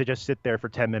that to just sit there for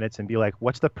 10 minutes and be like,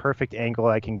 what's the perfect angle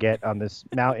I can get on this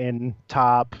mountain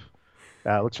top?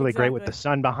 Looks really great with the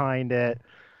sun behind it.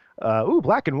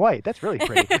 Black and white. That's really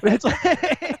pretty. It's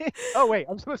like, oh wait,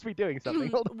 I'm supposed to be doing something.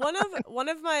 Hold on. One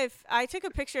of my I took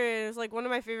a picture and it was like one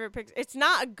of my favorite pictures. It's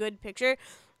not a good picture,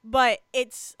 but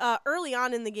it's early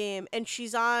on in the game and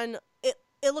she's on it.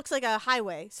 It looks like a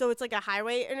highway, so it's like a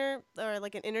highway or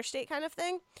like an interstate kind of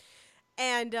thing.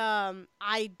 And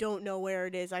I don't know where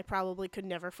it is. I probably could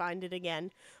never find it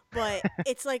again. But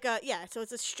it's like so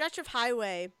it's a stretch of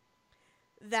highway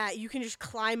that you can just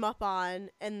climb up on,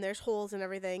 and there's holes and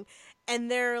everything.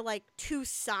 And there are like 2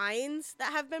 signs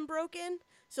that have been broken.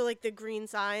 So like the green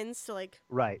signs, so like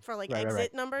for like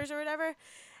exit numbers or whatever.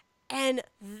 And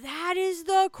that is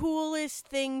the coolest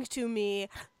thing to me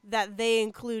that they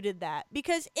included that,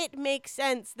 because it makes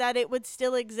sense that it would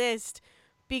still exist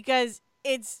because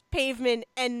it's pavement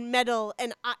and metal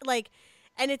and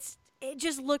it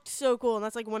just looked so cool. And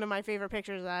that's like one of my favorite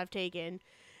pictures that I've taken.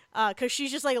 'Cause she's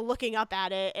just like looking up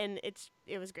at it and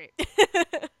it was great.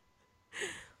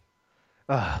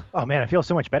 Oh man, I feel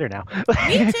so much better now.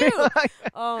 Me too.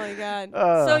 Oh my god.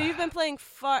 So you've been playing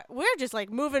we're just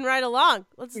like moving right along.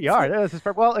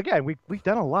 Well, again, we've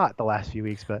done a lot the last few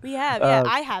weeks, but we have.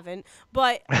 I haven't,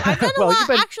 but I've done a lot.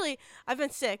 Actually, I've been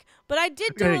sick, but I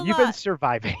did do a lot. You've been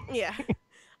surviving. Yeah.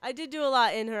 I did do a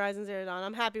lot in Horizon Zero Dawn.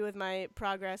 I'm happy with my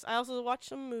progress. I also watched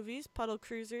some movies. Puddle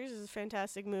Cruisers is a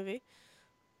fantastic movie.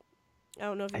 I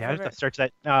don't know if you've ever... I have to search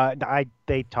that.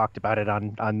 They talked about it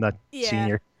on the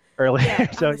senior earlier.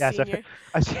 Yeah, So senior.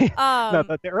 I've seen.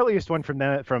 The earliest one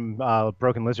from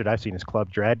Broken Lizard I've seen is Club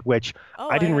Dread, which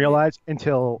I didn't realize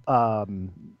until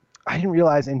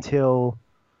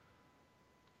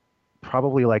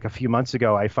probably like a few months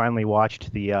ago. I finally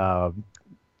watched the I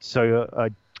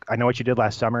Know What You Did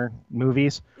Last Summer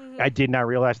movies. I did not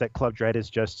realize that Club Dread is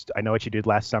just I Know What You Did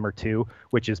Last Summer 2,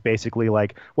 which is basically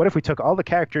like, what if we took all the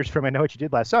characters from I Know What You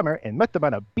Did Last Summer and met them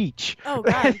on a beach? Oh,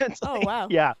 God. Wow.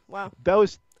 Yeah. Wow.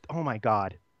 Those, oh, my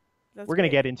God. We're going to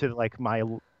get into like my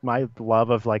love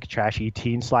of like trashy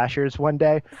teen slashers one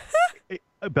day.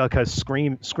 Because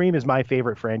Scream is my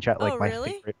favorite franchise, my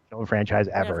favorite film franchise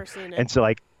ever. Never seen it. And so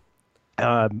like,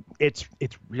 it's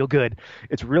real good.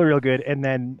 It's real good. And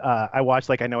then I watched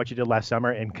like I Know What You Did Last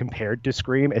Summer, and compared to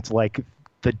Scream, it's like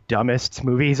the dumbest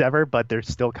movies ever, but they're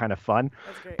still kind of fun.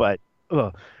 That's great. But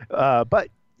but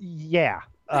yeah.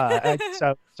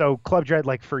 So Club Dread,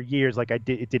 like for years, like it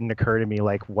didn't occur to me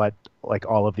like what like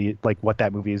all of the like what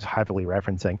that movie is heavily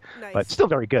referencing, but Nice. still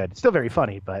very good, still very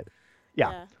funny. But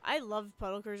yeah, Yeah, I love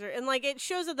Puddle Cruiser, and like it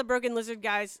shows that the Broken Lizard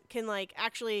guys can like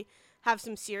actually have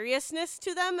some seriousness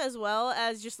to them as well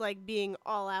as just like being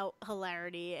all out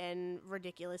hilarity and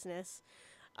ridiculousness.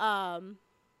 Um,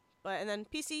 but and then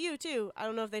PCU too. I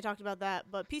don't know if they talked about that,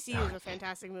 but PCU is a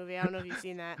fantastic movie. I don't know if you've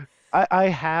seen that. I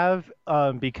have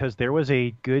because there was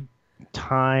a good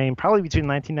time, probably between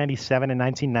 1997 and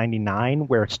 1999,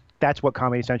 where that's what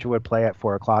Comedy Central would play at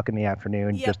 4 o'clock in the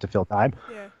afternoon Yep. just to fill time.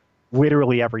 Yeah,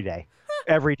 Literally every day.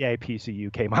 Every day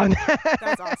PCU came on.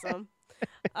 that's awesome.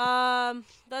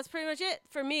 That's pretty much it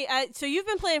for me. So you've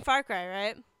been playing Far Cry,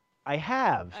 right? I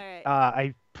have. All right.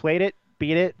 I played it,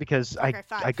 beat it because Far Cry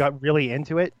I 5. got really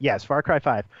into it. Yes, Far Cry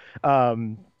 5.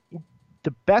 Um,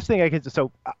 the best thing I could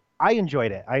so I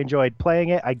enjoyed it. I enjoyed playing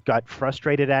it. I got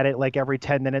frustrated at it like every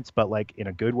 10 minutes, but like in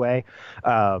a good way.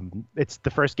 It's the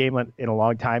first game in a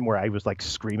long time where I was like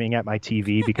screaming at my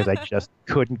TV because I just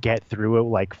couldn't get through it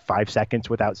like 5 seconds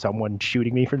without someone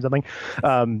shooting me from something.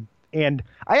 And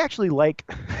I actually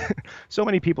like so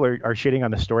many people are shitting on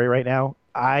the story right now.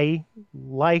 I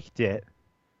liked it.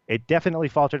 It definitely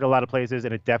faltered a lot of places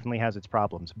and it definitely has its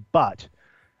problems. But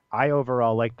I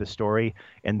overall like the story,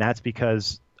 and that's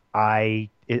because I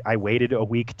waited a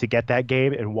week to get that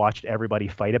game and watched everybody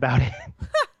fight about it.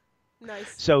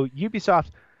 Nice. So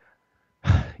Ubisofted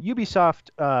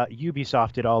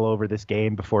all over this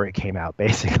game before it came out,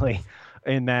 basically,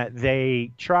 in that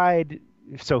they tried.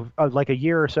 So like a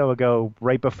year or so ago,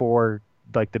 right before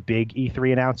like the big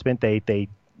E3 announcement, they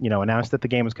announced that the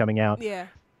game was coming out. Yeah.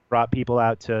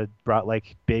 Brought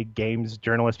like big games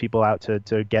journalist people out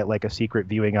to get like a secret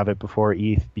viewing of it before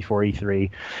E3,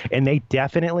 and they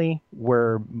definitely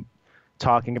were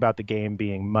talking about the game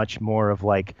being much more of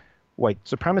like white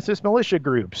supremacist militia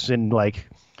groups and like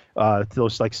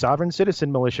those like sovereign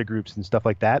citizen militia groups and stuff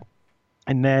like that.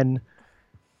 And then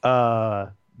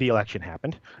the election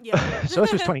happened. Yeah. So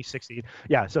this was 2016.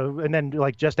 Yeah. So, and then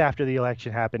like just after the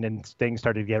election happened and things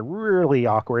started to get really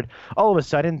awkward, all of a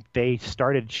sudden they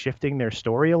started shifting their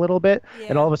story a little bit. Yeah.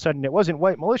 And all of a sudden it wasn't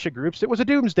white militia groups. It was a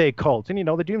doomsday cult. And,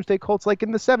 the doomsday cults like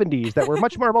in the 70s that were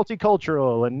much more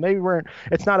multicultural, and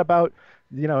it's not about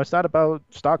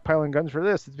stockpiling guns for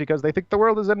this. It's because they think the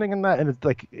world is ending in that. And it's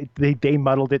like, they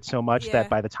muddled it so much Yeah. that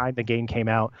by the time the game came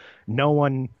out, no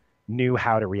one knew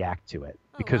how to react to it.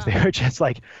 Because wow. they're just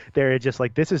like,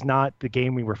 this is not the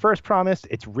game we were first promised.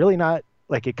 It's really not.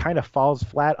 Like, it kind of falls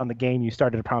flat on the game you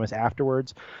started to promise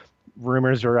afterwards.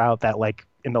 Rumors are out that like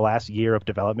in the last year of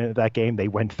development of that game, they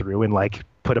went through and like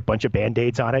put a bunch of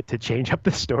band-aids on it to change up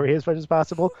the story as much as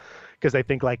possible, because they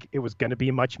think like it was going to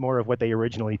be much more of what they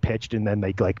originally pitched, and then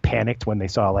they like panicked when they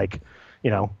saw like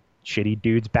shitty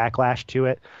dudes backlash to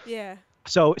it. Yeah.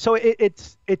 So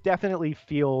it definitely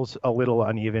feels a little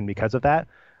uneven because of that.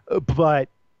 But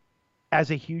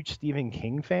as a huge Stephen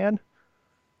King fan,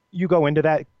 you go into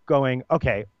that going,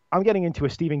 okay, I'm getting into a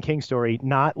Stephen King story,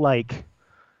 not like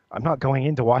I'm not going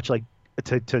in to watch like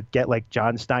to get like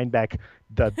John Steinbeck,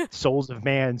 the Souls of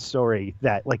Man story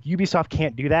that like Ubisoft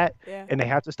can't do that. Yeah. And they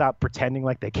have to stop pretending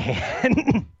like they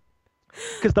can.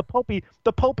 Because the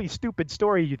pulpy stupid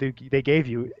story they gave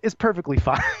you is perfectly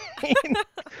fine.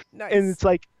 Nice. And it's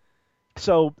like,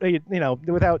 so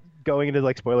without going into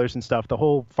like spoilers and stuff, the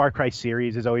whole Far Cry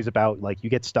series is always about like you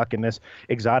get stuck in this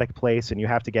exotic place and you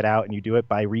have to get out, and you do it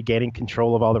by regaining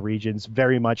control of all the regions,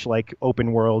 very much like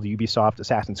open world Ubisoft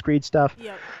Assassin's Creed stuff.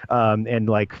 Yep. And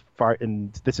like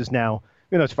this is now,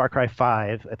 it's Far Cry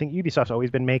 5. I think Ubisoft's always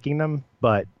been making them,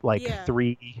 but like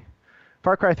Yeah.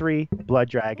 Far Cry 3, Blood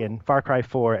Dragon, Far Cry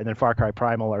 4, and then Far Cry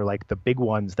Primal are like the big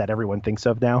ones that everyone thinks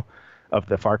of now of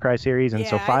the Far Cry series. And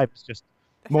so 5 is just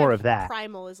more of that.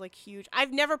 Primal is like huge.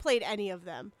 I've never played any of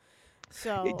them,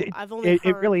 so I've only heard.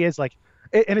 It really is like,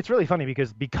 and it's really funny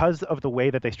because of the way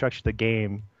that they structure the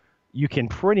game, you can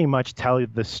pretty much tell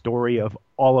the story of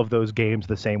all of those games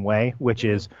the same way, which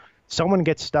is someone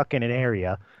gets stuck in an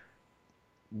area,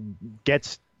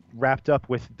 gets wrapped up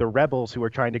with the rebels who are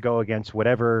trying to go against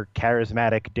whatever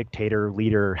charismatic dictator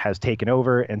leader has taken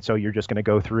over, and so you're just going to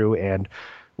go through and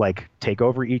like take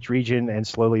over each region and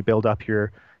slowly build up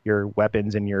your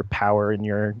weapons and your power and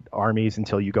your armies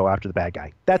until you go after the bad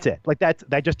guy. That's it. Like that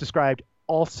just described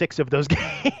all 6 of those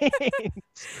games.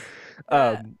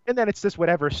 And then it's just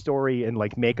whatever story and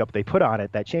like makeup they put on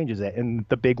it that changes it. And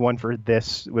the big one for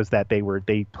this was that they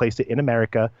placed it in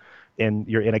America, and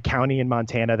you're in a county in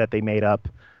Montana that they made up,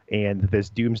 and this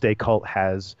doomsday cult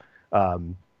has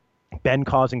been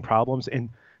causing problems. And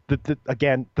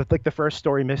again, like the first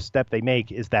story misstep they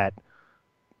make is that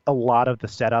a lot of the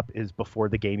setup is before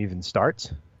the game even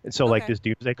starts. And so like Okay. this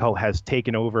doomsday cult has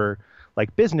taken over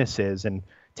like businesses and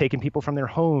taken people from their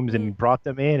homes Mm, and brought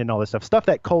them in and all this stuff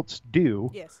that cults do,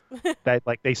 yes. that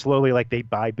like they slowly like they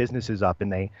buy businesses up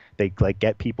and they like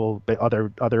get people, but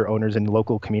other owners and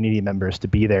local community members to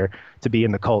be there, to be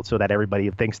in the cult, so that everybody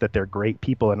thinks that they're great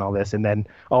people and all this. And then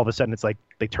all of a sudden it's like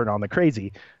they turn on the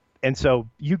crazy. And so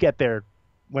you get there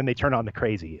when they turn on the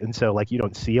crazy. And so like you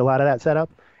don't see a lot of that setup.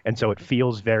 And so it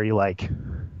feels very like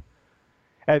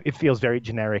it feels very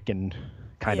generic and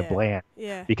kind of Yeah. bland,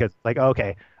 Yeah. because like,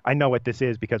 okay, I know what this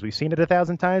is because we've seen it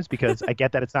 1,000 times, because I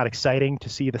get that it's not exciting to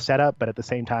see the setup, but at the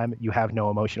same time you have no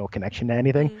emotional connection to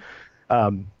anything. Mm,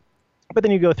 um, but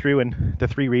then you go through and the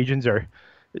three regions are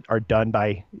done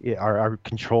by are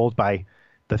controlled by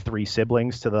the three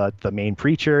siblings to the main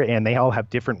preacher, and they all have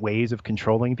different ways of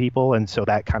controlling people, and so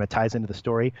that kind of ties into the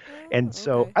story. And oh,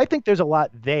 so okay. I think there's a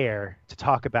lot there to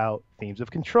talk about themes of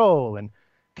control and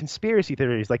conspiracy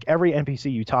theories. Like every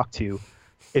NPC you talk to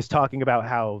is talking about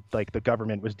how like the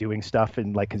government was doing stuff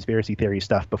and like conspiracy theory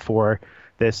stuff before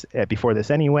this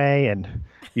anyway. And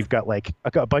you've got like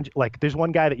a bunch, like there's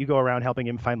one guy that you go around helping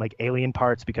him find like alien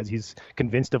parts because he's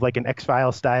convinced of like an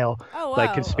X-Files style Oh like wow.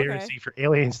 Okay. conspiracy for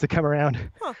aliens to come around.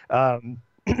 Huh. um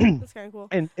That's kind of cool.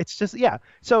 and it's just, yeah,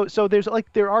 so there's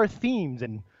like there are themes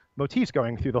and motifs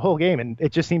going through the whole game, and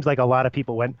it just seems like a lot of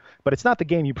people went, but it's not the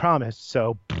game you promised.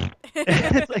 So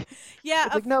it's like Yeah.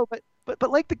 it's like no,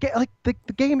 but like the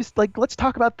game is like, let's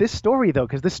talk about this story though,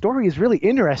 because this story is really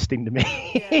interesting to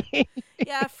Yeah. me.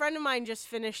 Yeah. A friend of mine just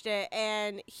finished it,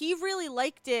 and he really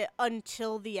liked it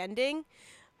until the ending.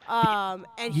 And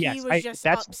he Yes, was I just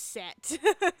that's upset.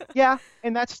 yeah,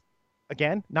 and that's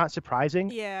again not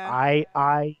surprising. Yeah.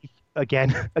 I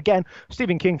again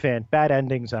Stephen King fan. Bad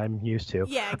endings I'm used to.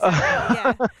 Yeah. Exactly.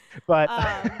 Yeah. But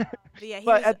But yeah, he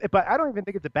was. but I don't even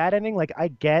think it's a bad ending. Like I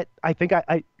think I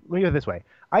let me go this way.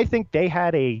 I think they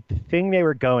had a thing they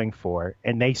were going for,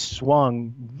 and they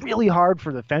swung really hard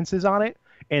for the fences on it,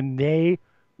 and they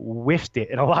whiffed it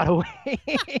in a lot of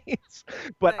ways.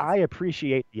 But Nice. I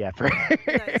appreciate the effort.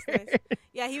 Nice. Nice.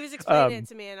 Yeah, he was explaining um, it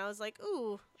to me, and I was like,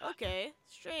 "Ooh, okay,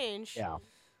 strange. yeah,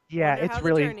 yeah, Wonder it's how the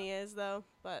really journey is, though."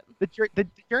 But the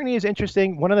journey is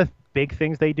interesting. One of the big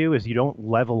things they do is you don't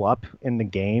level up in the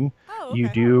game. oh, You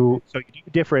okay. do so you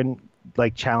do different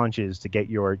like challenges to get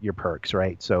your perks,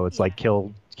 right? So it's Yeah. like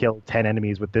kill 10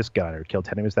 enemies with this gun, or kill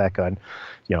 10 enemies with that gun,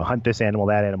 hunt this animal,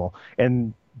 that animal.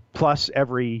 And plus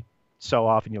every so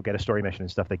often you'll get a story mission and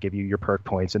stuff that give you your perk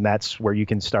points, and that's where you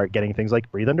can start getting things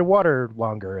like breathe underwater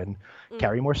longer and Mm.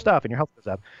 carry more stuff, and your health goes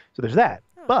up. So there's that.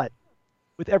 Oh. But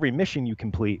with every mission you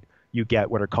complete, you get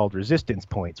what are called resistance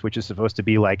points, which is supposed to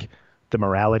be like the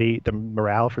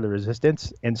morale for the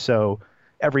resistance. And so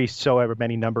every so ever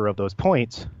many number of those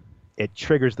points, it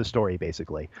triggers the story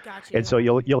basically. Got And you. so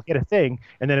you'll hit a thing,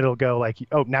 and then it'll go like,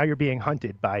 oh, now you're being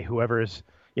hunted by whoever's,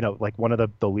 like one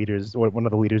of the leaders, or one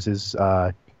of the leaders is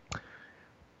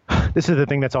this is the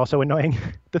thing that's also annoying.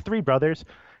 The three brothers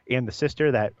and the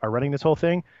sister that are running this whole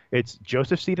thing, it's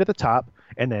Joseph Seed at the top,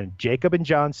 and then Jacob and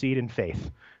John Seed and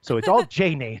Faith. So it's all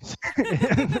J names,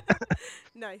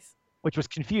 Nice. which was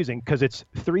confusing because it's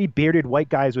three bearded white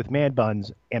guys with man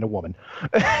buns and a woman.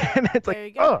 And it's There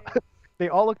you like, go. oh, they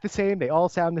all look the same, they all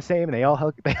sound the same, and they all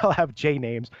have J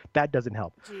names. That doesn't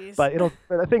help. Jeez. But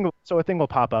a thing will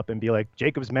pop up and be like,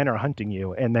 Jacob's men are hunting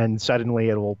you, and then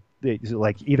suddenly it's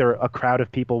like either a crowd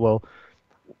of people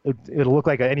it'll look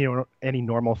like any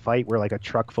normal fight where like a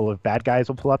truck full of bad guys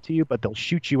will pull up to you, but they'll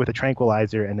shoot you with a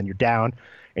tranquilizer, and then you're down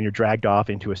and you're dragged off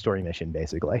into a story mission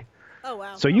basically. Oh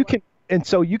wow. So you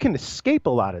can escape a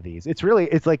lot of these. It's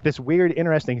like this weird,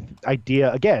 interesting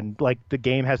idea. Again, like the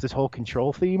game has this whole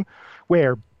control theme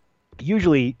where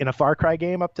usually in a Far Cry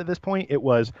game up to this point, it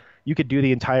was you could do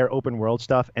the entire open world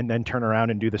stuff and then turn around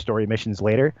and do the story missions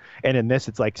later. And in this,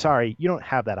 it's like, sorry, you don't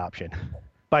have that option.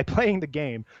 By playing the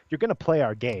game, you're going to play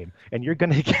our game and you're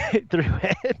going to get through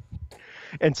it.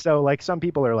 And so like some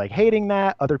people are like hating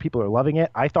that, other people are loving it.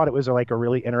 I thought it was like a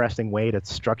really interesting way to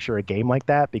structure a game like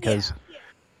that, because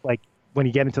like when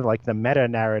you get into like the meta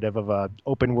narrative of a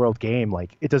open world game,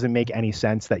 like it doesn't make any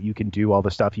sense that you can do all the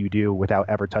stuff you do without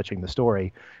ever touching the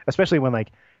story, especially when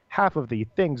like half of the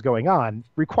things going on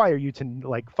require you to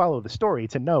like follow the story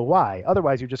to know why.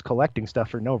 Otherwise you're just collecting stuff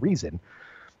for no reason.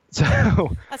 So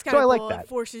That's so kind I of like cool. that. It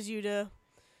forces you to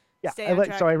Yeah, stay I on like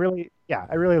track. so I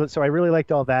really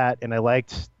liked all that, and I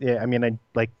liked, yeah, I mean, I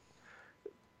like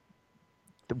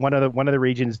one of the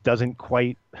regions doesn't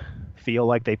quite feel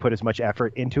like they put as much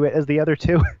effort into it as the other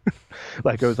two.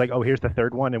 Like it was like, oh, here's the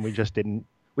third one, and we just didn't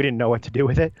we didn't know what to do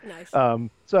with it. Nice.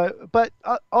 But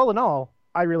all in all,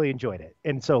 I really enjoyed it.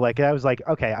 And so like I was like,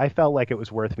 okay, I felt like it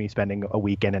was worth me spending a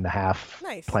weekend and a half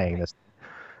Nice. playing this.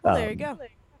 Well, there you Um, go.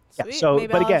 yeah. Sweet. So, Maybe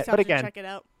but I'll again, have to check it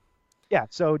out. yeah.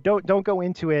 So don't go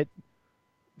into it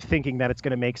thinking that it's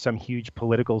going to make some huge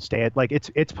political stand. Like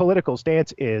its political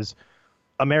stance is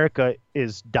America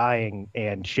is dying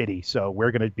and shitty, so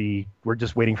we're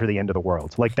just waiting for the end of the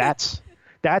world. Like that's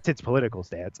its political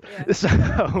stance. Yeah. So,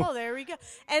 Well, there we go.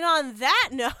 And on that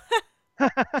note,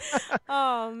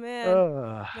 oh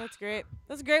man, that's great.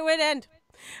 That's a great way to end.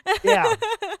 yeah,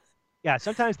 yeah.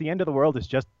 Sometimes the end of the world is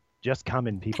just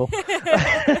coming, people.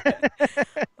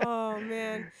 Oh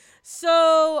man.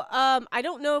 So, I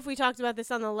don't know if we talked about this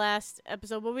on the last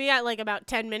episode, but we got like about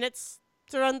 10 minutes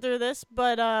to run through this.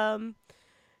 But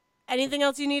anything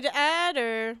else you need to add,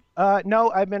 or?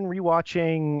 No, I've been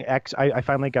rewatching I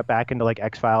finally got back into like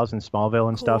X-Files and Smallville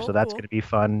and stuff, so that's Cool. gonna be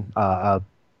fun. I'll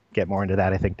get more into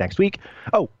that I think next week.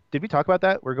 Oh, did we talk about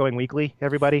that? We're going weekly,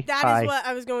 everybody. That Hi. is what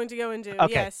I was going to go into.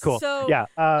 Okay, Yes. cool. So, yeah,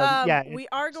 yeah. we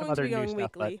are some going to other be new going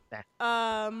stuff, but, weekly.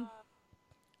 nah.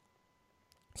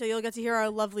 So you'll get to hear our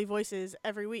lovely voices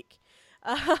every week.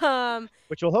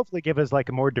 Which will hopefully give us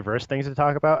like more diverse things to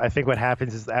talk about. I think what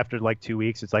happens is after like 2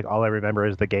 weeks, it's like all I remember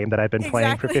is the game that I've been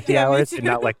playing for Exactly. 50 Yeah, me hours, and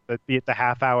not too. like the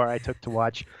half hour I took to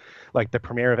watch like the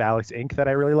premiere of Alex Inc. that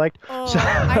I really liked. Oh, So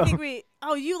I think we.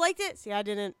 Oh, you liked it? See, I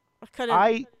didn't. I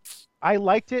couldn't. I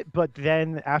liked it, but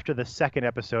then after the second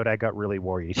episode, I got really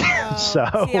worried. Oh, So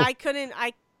see, I couldn't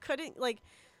like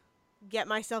get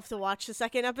myself to watch the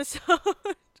second episode.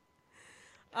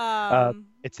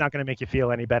 it's not going to make you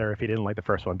feel any better if you didn't like the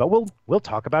first one. But we'll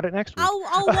talk about it next week.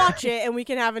 I'll watch it and we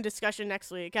can have a discussion next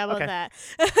week. How about Okay. that?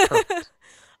 Perfect.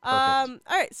 All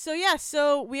right. So yeah,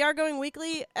 so we are going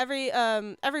weekly. Every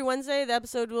Wednesday the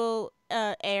episode will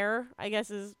air. I guess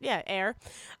air.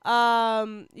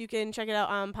 You can check it out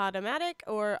on Podomatic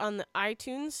or on the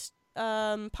iTunes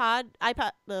iPod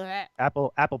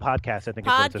Apple Podcasts, I think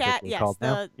is what it's podcast. officially Yes, called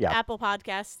now. the Yeah. Apple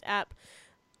Podcast app.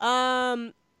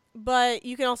 But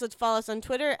you can also follow us on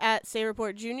Twitter at Say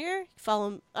Report Junior.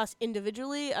 Follow us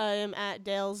individually. I am at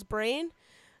Dale's Brain.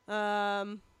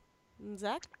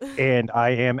 Zach? And I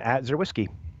am at Zerwhiskey.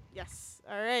 Yes.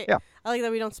 All right. Yeah. I like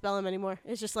that we don't spell him anymore.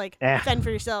 It's just like Eh. fend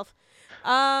for yourself.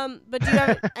 But do you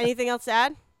have anything else to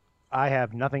add? I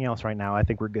have nothing else right now. I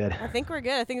think we're good. I think we're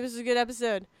good. I think this is a good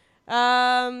episode.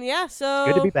 Yeah, so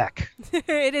Good to be back.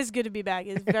 It is good to be back.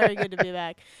 It's very good to be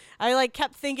back. I like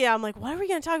kept thinking, I'm like, what are we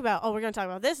gonna talk about? Oh, we're gonna talk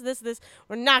about this.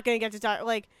 We're not gonna get to talk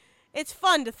like it's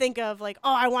fun to think of like,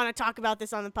 oh, I want to talk about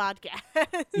this on the podcast.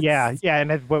 Yeah,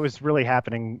 and what was really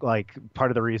happening, like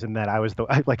part of the reason that I was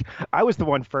the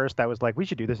one first that was like, we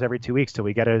should do this every 2 weeks till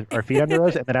we get our feet under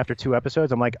us, and then after 2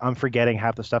 episodes, I'm like, I'm forgetting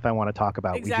half the stuff I want to talk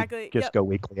about. Exactly. We should just go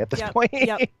weekly at this Yep. point.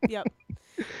 Yep.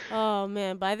 Oh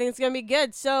man, but I think it's gonna be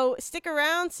good. So stick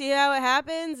around, see how it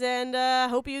happens, and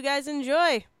hope you guys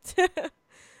enjoy.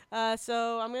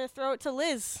 So I'm gonna throw it to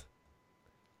Liz.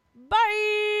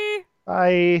 Bye.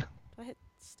 Bye. Do I hit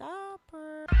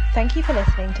stopper? Thank you for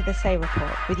listening to The Say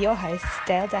Report with your hosts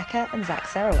Dale Decker and Zach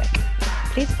Sarowik.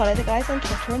 Please follow the guys on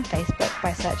Twitter and Facebook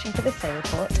by searching for The Say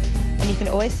Report, and you can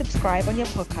always subscribe on your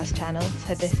podcast channel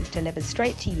so this is delivered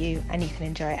straight to you and you can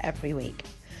enjoy it every week.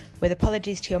 With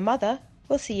apologies to your mother,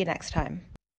 we'll see you next time.